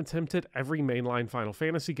 made an attempt at every mainline Final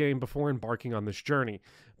Fantasy game before embarking on this journey,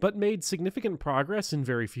 but made significant progress in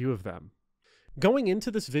very few of them. Going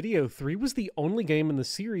into this video, 3 was the only game in the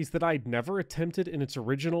series that I'd never attempted in its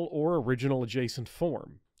original or original adjacent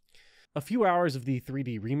form. A few hours of the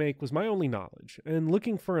 3D remake was my only knowledge, and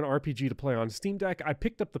looking for an RPG to play on Steam Deck, I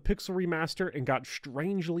picked up the Pixel remaster and got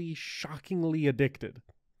strangely, shockingly addicted.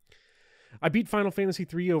 I beat Final Fantasy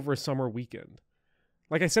 3 over a summer weekend.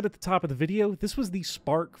 Like I said at the top of the video, this was the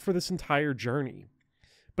spark for this entire journey.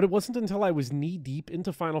 But it wasn't until I was knee-deep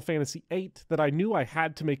into Final Fantasy VIII that I knew I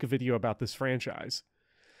had to make a video about this franchise.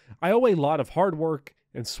 I owe a lot of hard work,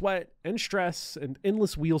 and sweat, and stress, and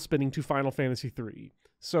endless wheel spinning to Final Fantasy III.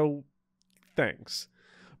 So, thanks.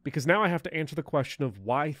 Because now I have to answer the question of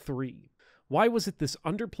why 3? Why was it this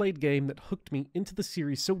underplayed game that hooked me into the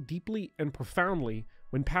series so deeply and profoundly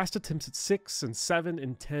when past attempts at 6 and 7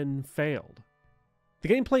 and 10 failed? The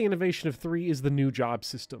gameplay innovation of 3 is the new job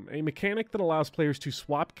system, a mechanic that allows players to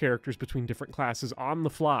swap characters between different classes on the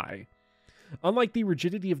fly. Unlike the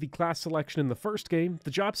rigidity of the class selection in the first game, the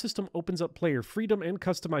job system opens up player freedom and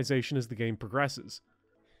customization as the game progresses.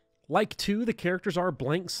 Like 2, the characters are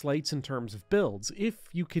blank slates in terms of builds, if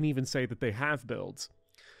you can even say that they have builds.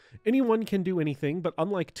 Anyone can do anything, but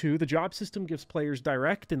unlike 2, the job system gives players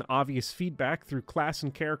direct and obvious feedback through class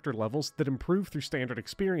and character levels that improve through standard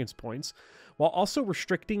experience points, while also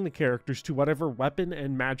restricting the characters to whatever weapon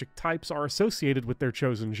and magic types are associated with their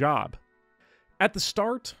chosen job. At the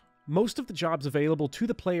start, most of the jobs available to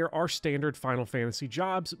the player are standard Final Fantasy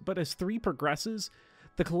jobs, but as 3 progresses,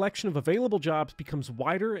 the collection of available jobs becomes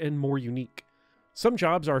wider and more unique. Some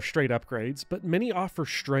jobs are straight upgrades, but many offer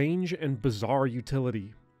strange and bizarre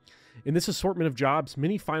utility. In this assortment of jobs,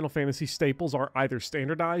 many Final Fantasy staples are either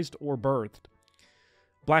standardized or birthed.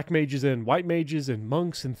 Black mages and white mages and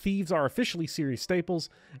monks and thieves are officially series staples,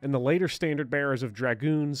 and the later standard bearers of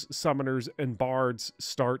dragoons, summoners, and bards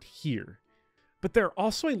start here. But there are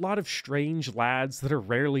also a lot of strange lads that are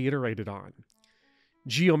rarely iterated on.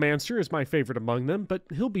 Geomancer is my favorite among them, but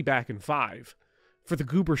he'll be back in 5. For the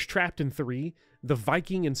goobers trapped in 3, the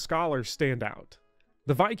Viking and Scholar stand out.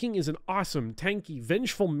 The Viking is an awesome, tanky,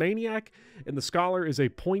 vengeful maniac, and the Scholar is a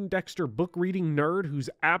Poindexter book-reading nerd who's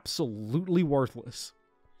absolutely worthless.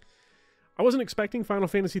 I wasn't expecting Final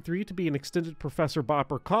Fantasy III to be an extended Professor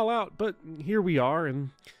Bopper call-out, but here we are, and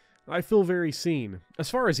I feel very seen. As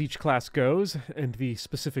far as each class goes, and the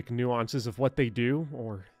specific nuances of what they do,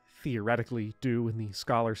 or theoretically do in the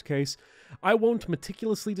Scholar's case, I won't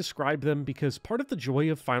meticulously describe them because part of the joy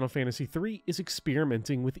of Final Fantasy III is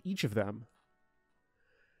experimenting with each of them.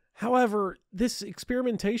 However, this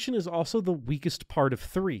experimentation is also the weakest part of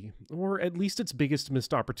 3, or at least its biggest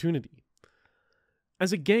missed opportunity.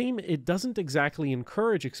 As a game, it doesn't exactly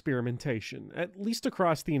encourage experimentation, at least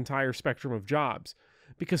across the entire spectrum of jobs,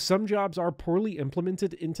 because some jobs are poorly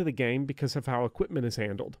implemented into the game because of how equipment is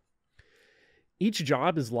handled. Each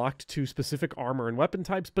job is locked to specific armor and weapon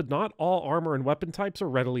types, but not all armor and weapon types are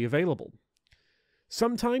readily available.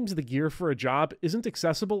 Sometimes the gear for a job isn't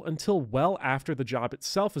accessible until well after the job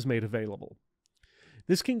itself is made available.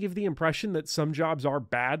 This can give the impression that some jobs are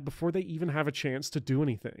bad before they even have a chance to do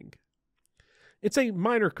anything. It's a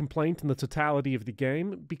minor complaint in the totality of the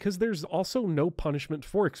game because there's also no punishment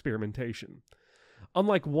for experimentation.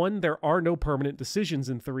 Unlike 1, there are no permanent decisions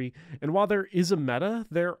in 3, and while there is a meta,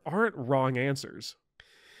 there aren't wrong answers.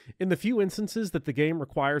 In the few instances that the game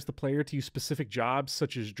requires the player to use specific jobs,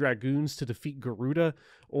 such as dragoons to defeat Garuda,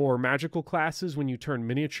 or magical classes when you turn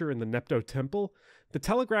miniature in the Nepto Temple, the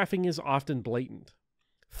telegraphing is often blatant.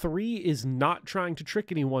 3 is not trying to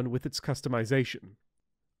trick anyone with its customization.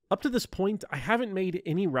 Up to this point, I haven't made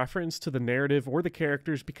any reference to the narrative or the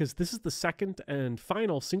characters because this is the second and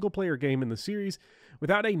final single-player game in the series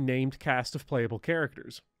without a named cast of playable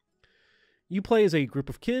characters. You play as a group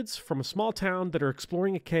of kids from a small town that are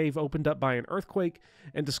exploring a cave opened up by an earthquake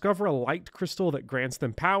and discover a light crystal that grants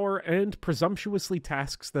them power and presumptuously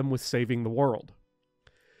tasks them with saving the world.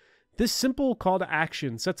 This simple call to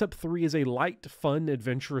action sets up 3 as a light, fun,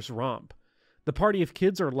 adventurous romp. The party of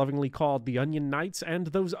kids are lovingly called the Onion Knights, and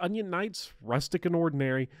those Onion Knights, rustic and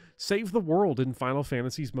ordinary, save the world in Final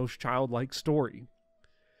Fantasy's most childlike story.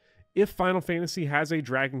 If Final Fantasy has a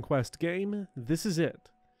Dragon Quest game, this is it.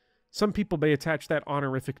 Some people may attach that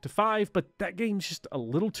honorific to 5, but that game's just a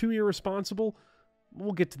little too irresponsible.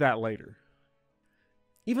 We'll get to that later.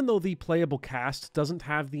 Even though the playable cast doesn't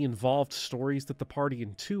have the involved stories that the party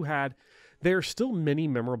in 2 had, there are still many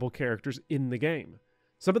memorable characters in the game.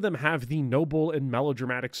 Some of them have the noble and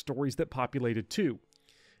melodramatic stories that populated 2.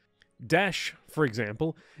 Desh, for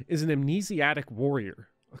example, is an amnesiac warrior,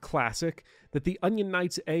 a classic that the Onion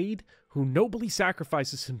Knights aid, who nobly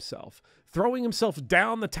sacrifices himself, throwing himself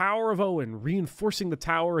down the Tower of Owen, reinforcing the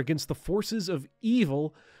tower against the forces of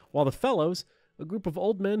evil, while the Fellows, a group of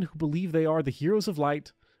old men who believe they are the heroes of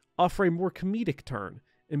light, offer a more comedic turn,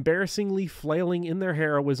 embarrassingly flailing in their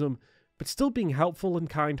heroism, but still being helpful and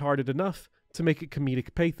kind-hearted enough to make it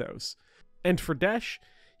comedic pathos. And for Desh,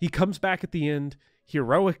 he comes back at the end,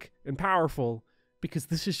 heroic and powerful, because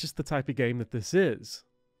this is just the type of game that this is.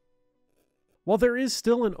 While there is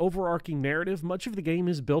still an overarching narrative, much of the game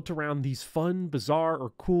is built around these fun, bizarre,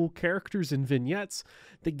 or cool characters and vignettes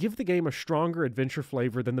that give the game a stronger adventure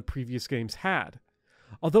flavor than the previous games had.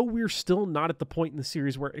 Although we're still not at the point in the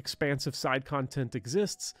series where expansive side content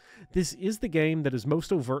exists, this is the game that is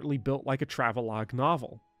most overtly built like a travelogue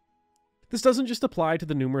novel. This doesn't just apply to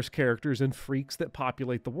the numerous characters and freaks that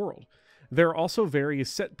populate the world. There are also various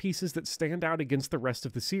set pieces that stand out against the rest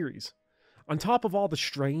of the series. On top of all the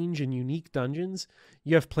strange and unique dungeons,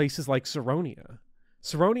 you have places like Saronia.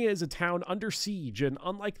 Saronia is a town under siege, and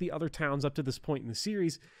unlike the other towns up to this point in the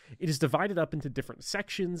series, it is divided up into different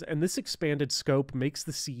sections, and this expanded scope makes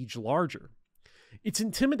the siege larger. It's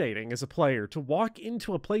intimidating as a player to walk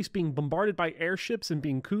into a place being bombarded by airships and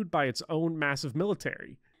being cooed by its own massive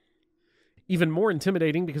military. Even more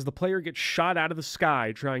intimidating because the player gets shot out of the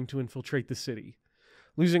sky trying to infiltrate the city.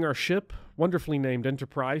 Losing our ship, wonderfully named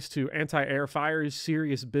Enterprise, to anti-air fire is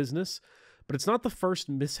serious business, but it's not the first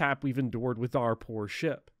mishap we've endured with our poor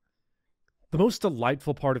ship. The most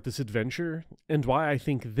delightful part of this adventure, and why I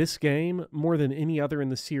think this game, more than any other in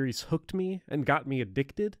the series, hooked me and got me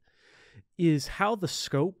addicted, is how the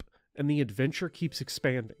scope and the adventure keeps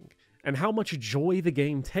expanding, and how much joy the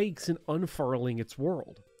game takes in unfurling its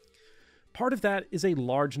world. Part of that is a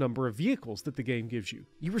large number of vehicles that the game gives you.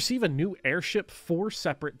 You receive a new airship 4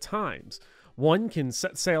 separate times. One can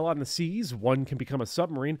set sail on the seas, one can become a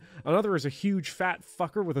submarine, another is a huge fat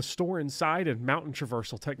fucker with a store inside and mountain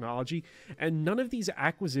traversal technology, and none of these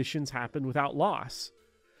acquisitions happen without loss.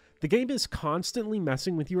 The game is constantly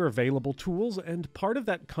messing with your available tools, and part of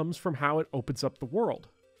that comes from how it opens up the world.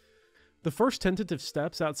 The first tentative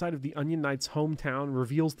steps outside of the Onion Knights' hometown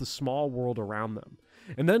reveals the small world around them.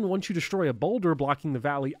 And then once you destroy a boulder blocking the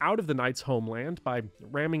valley out of the Knights' homeland, by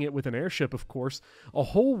ramming it with an airship of course, a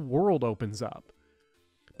whole world opens up.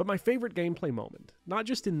 But my favorite gameplay moment, not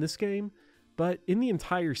just in this game, but in the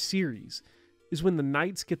entire series, is when the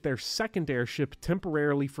Knights get their second airship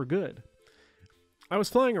temporarily for good. I was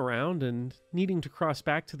flying around and needing to cross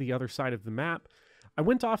back to the other side of the map. I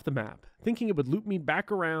went off the map, thinking it would loop me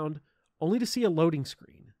back around, only to see a loading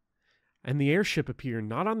screen, and the airship appear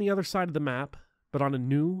not on the other side of the map, but on a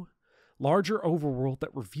new, larger overworld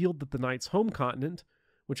that revealed that the Knight's home continent,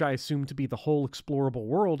 which I assume to be the whole explorable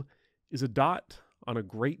world, is a dot on a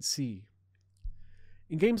great sea.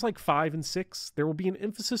 In games like 5 and 6, there will be an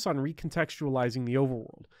emphasis on recontextualizing the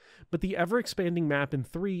overworld, but the ever-expanding map in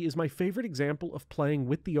 3 is my favorite example of playing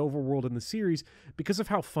with the overworld in the series because of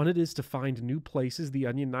how fun it is to find new places the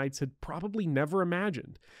Onion Knights had probably never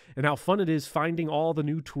imagined, and how fun it is finding all the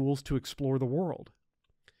new tools to explore the world.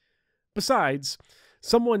 Besides,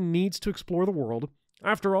 someone needs to explore the world.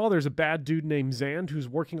 After all, there's a bad dude named Zand who's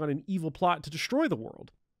working on an evil plot to destroy the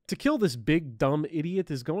world. To kill this big, dumb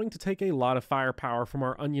idiot is going to take a lot of firepower from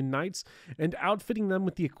our Onion Knights, and outfitting them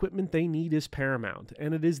with the equipment they need is paramount,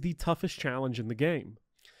 and it is the toughest challenge in the game.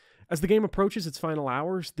 As the game approaches its final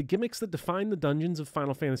hours, the gimmicks that define the dungeons of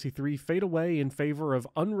Final Fantasy III fade away in favor of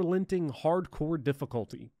unrelenting, hardcore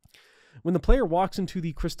difficulty. When the player walks into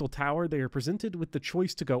the Crystal Tower, they are presented with the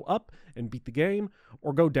choice to go up and beat the game,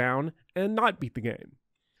 or go down and not beat the game.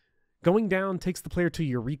 Going down takes the player to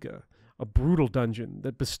Eureka, a brutal dungeon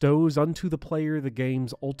that bestows unto the player the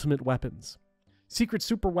game's ultimate weapons. Secret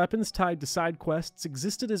super weapons tied to side quests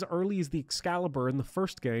existed as early as the Excalibur in the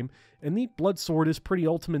first game, and the Blood Sword is pretty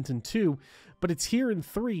ultimate in 2, but it's here in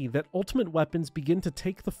 3 that ultimate weapons begin to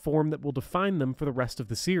take the form that will define them for the rest of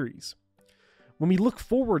the series. When we look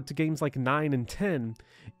forward to games like 9 and 10,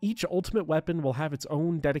 each ultimate weapon will have its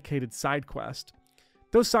own dedicated side quest.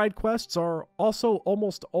 Those side quests are also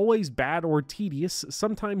almost always bad or tedious,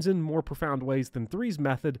 sometimes in more profound ways than 3's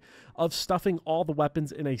method of stuffing all the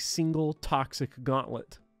weapons in a single toxic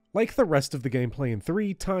gauntlet. Like the rest of the gameplay in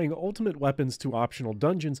 3, tying ultimate weapons to optional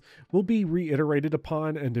dungeons will be reiterated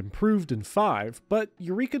upon and improved in 5, but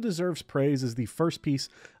Eureka deserves praise as the first piece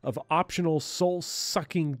of optional,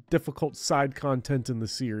 soul-sucking, difficult side content in the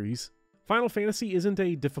series. Final Fantasy isn't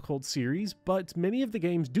a difficult series, but many of the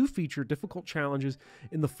games do feature difficult challenges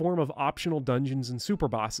in the form of optional dungeons and super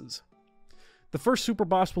bosses. The first super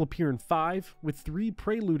boss will appear in 5, with 3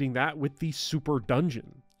 preluding that with the Super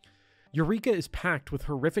Dungeon. Eureka is packed with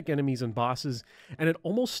horrific enemies and bosses, and it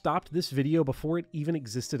almost stopped this video before it even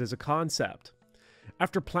existed as a concept.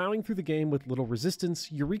 After plowing through the game with little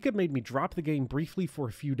resistance, Eureka made me drop the game briefly for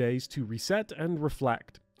a few days to reset and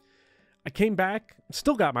reflect. I came back,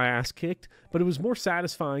 still got my ass kicked, but it was more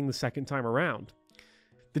satisfying the second time around.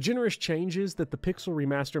 The generous changes that the Pixel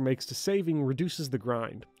Remaster makes to saving reduces the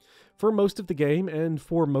grind. For most of the game, and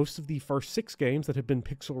for most of the first 6 games that have been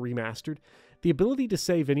Pixel Remastered, the ability to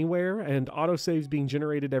save anywhere, and autosaves being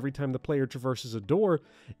generated every time the player traverses a door,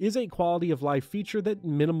 is a quality of life feature that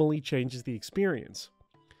minimally changes the experience.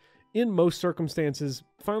 In most circumstances,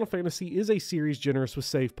 Final Fantasy is a series generous with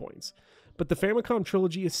save points, but the Famicom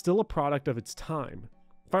trilogy is still a product of its time.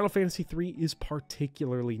 Final Fantasy III is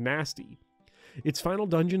particularly nasty. Its final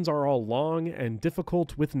dungeons are all long and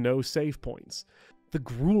difficult with no save points. The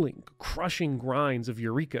grueling, crushing grinds of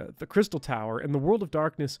Eureka, the Crystal Tower, and the World of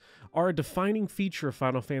Darkness are a defining feature of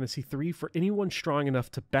Final Fantasy III for anyone strong enough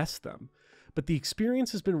to best them, but the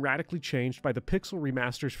experience has been radically changed by the Pixel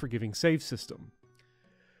Remaster's forgiving save system.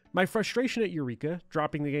 My frustration at Eureka,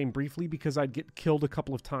 dropping the game briefly because I'd get killed a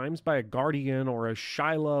couple of times by a Guardian or a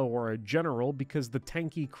Shyla or a General because the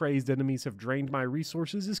tanky, crazed enemies have drained my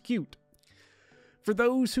resources, is cute. For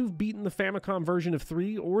those who've beaten the Famicom version of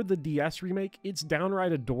 3 or the DS remake, it's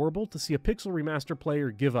downright adorable to see a Pixel Remaster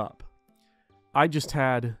player give up. I just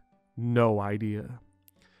had no idea.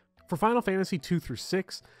 For Final Fantasy 2 through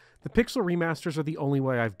 6, the Pixel Remasters are the only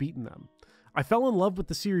way I've beaten them. I fell in love with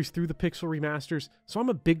the series through the Pixel Remasters, so I'm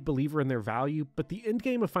a big believer in their value, but the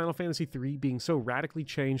endgame of Final Fantasy III being so radically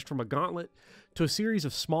changed from a gauntlet to a series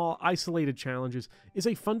of small, isolated challenges is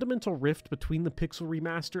a fundamental rift between the Pixel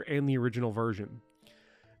Remaster and the original version.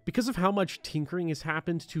 Because of how much tinkering has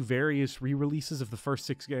happened to various re-releases of the first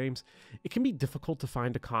 6 games, it can be difficult to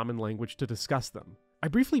find a common language to discuss them. I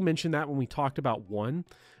briefly mentioned that when we talked about 1,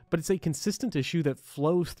 but it's a consistent issue that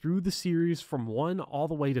flows through the series from 1 all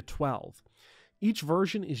the way to 12. Each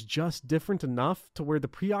version is just different enough to where the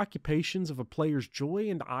preoccupations of a player's joy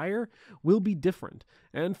and ire will be different,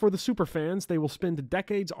 and for the superfans, they will spend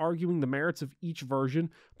decades arguing the merits of each version,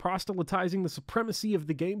 proselytizing the supremacy of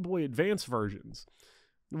the Game Boy Advance versions.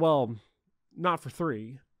 Well, not for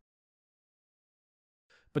 3.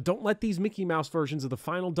 But don't let these Mickey Mouse versions of the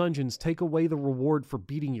final dungeons take away the reward for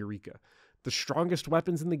beating Eureka, the strongest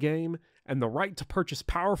weapons in the game, and the right to purchase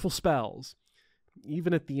powerful spells.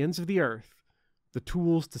 Even at the ends of the earth, the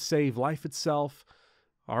tools to save life itself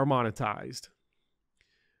are monetized.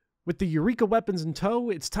 With the Eureka weapons in tow,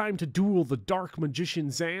 it's time to duel the Dark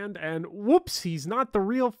Magician Zand, and whoops, he's not the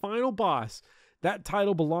real final boss. That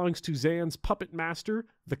title belongs to Zand's puppet master,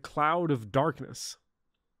 the Cloud of Darkness.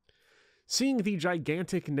 Seeing the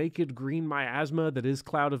gigantic naked green miasma that is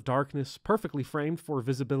Cloud of Darkness, perfectly framed for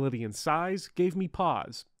visibility and size, gave me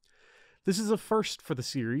pause. This is a first for the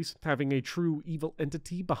series, having a true evil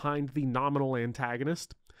entity behind the nominal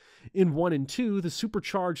antagonist. In 1 and 2, the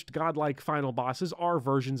supercharged godlike final bosses are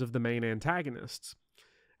versions of the main antagonists.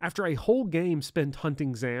 After a whole game spent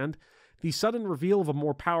hunting Zand, the sudden reveal of a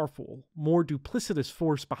more powerful, more duplicitous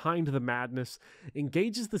force behind the madness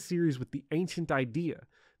engages the series with the ancient idea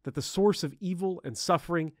that the source of evil and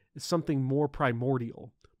suffering is something more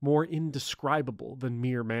primordial, more indescribable than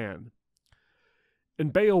mere man. In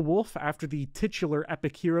Beowulf, after the titular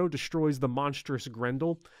epic hero destroys the monstrous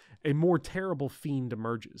Grendel, a more terrible fiend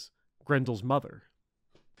emerges, Grendel's mother.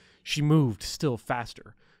 She moved still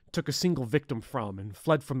faster, took a single victim from, and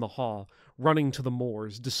fled from the hall, running to the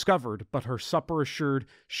moors, discovered, but her supper assured,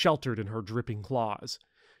 sheltered in her dripping claws.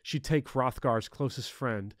 She'd take Hrothgar's closest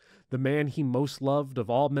friend, the man he most loved of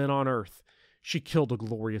all men on earth. She killed a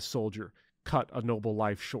glorious soldier, cut a noble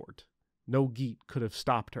life short. No Geat could have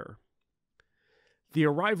stopped her. The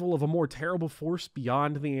arrival of a more terrible force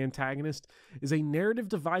beyond the antagonist is a narrative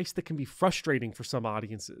device that can be frustrating for some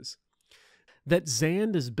audiences. That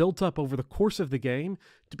Zand is built up over the course of the game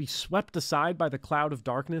to be swept aside by the cloud of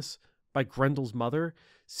darkness, by Grendel's mother,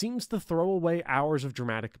 seems to throw away hours of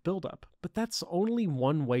dramatic buildup, but that's only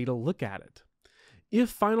one way to look at it. If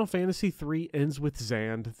Final Fantasy III ends with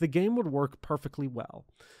Zand, the game would work perfectly well.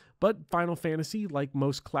 But Final Fantasy, like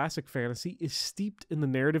most classic fantasy, is steeped in the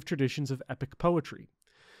narrative traditions of epic poetry.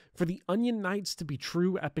 For the Onion Knights to be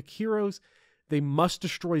true epic heroes, they must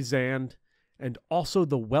destroy Zand, and also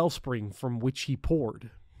the wellspring from which he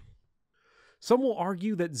poured. Some will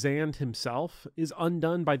argue that Zand himself is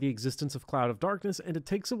undone by the existence of Cloud of Darkness, and it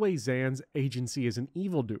takes away Zand's agency as an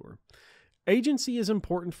evildoer. Agency is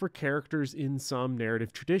important for characters in some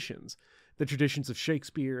narrative traditions. The traditions of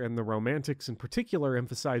Shakespeare and the Romantics in particular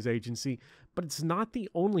emphasize agency, but it's not the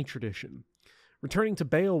only tradition. Returning to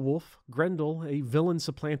Beowulf, Grendel, a villain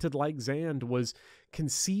supplanted like Zand, was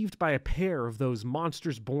conceived by a pair of those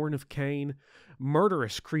monsters born of Cain,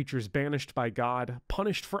 murderous creatures banished by God,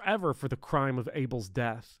 punished forever for the crime of Abel's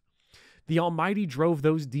death. The Almighty drove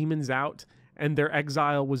those demons out, and their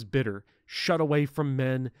exile was bitter. Shut away from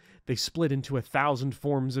men, they split into 1,000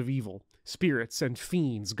 forms of evil, spirits and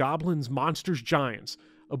fiends, goblins, monsters, giants,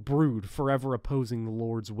 a brood forever opposing the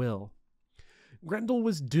Lord's will. Grendel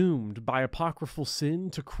was doomed by apocryphal sin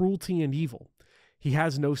to cruelty and evil. He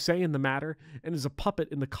has no say in the matter and is a puppet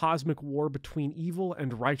in the cosmic war between evil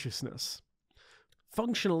and righteousness.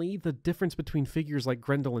 Functionally, the difference between figures like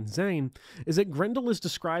Grendel and Zane is that Grendel is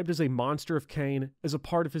described as a monster of Cain as a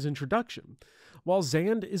part of his introduction, while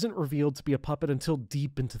Zand isn't revealed to be a puppet until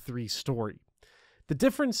deep into 3's story. The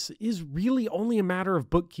difference is really only a matter of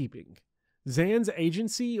bookkeeping. Zand's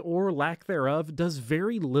agency, or lack thereof, does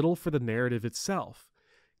very little for the narrative itself.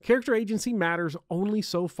 Character agency matters only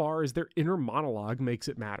so far as their inner monologue makes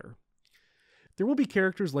it matter. There will be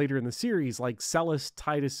characters later in the series, like Celis,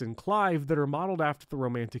 Titus, and Clive, that are modeled after the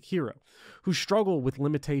romantic hero, who struggle with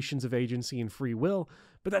limitations of agency and free will,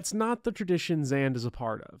 but that's not the tradition Zand is a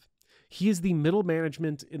part of. He is the middle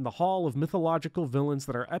management in the hall of mythological villains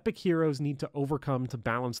that our epic heroes need to overcome to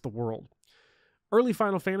balance the world. Early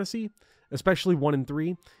Final Fantasy, especially 1 and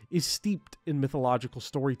 3, is steeped in mythological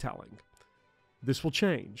storytelling. This will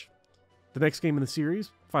change. The next game in the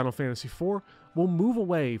series, Final Fantasy IV, will move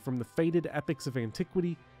away from the faded epics of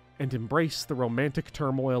antiquity and embrace the romantic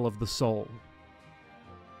turmoil of the soul.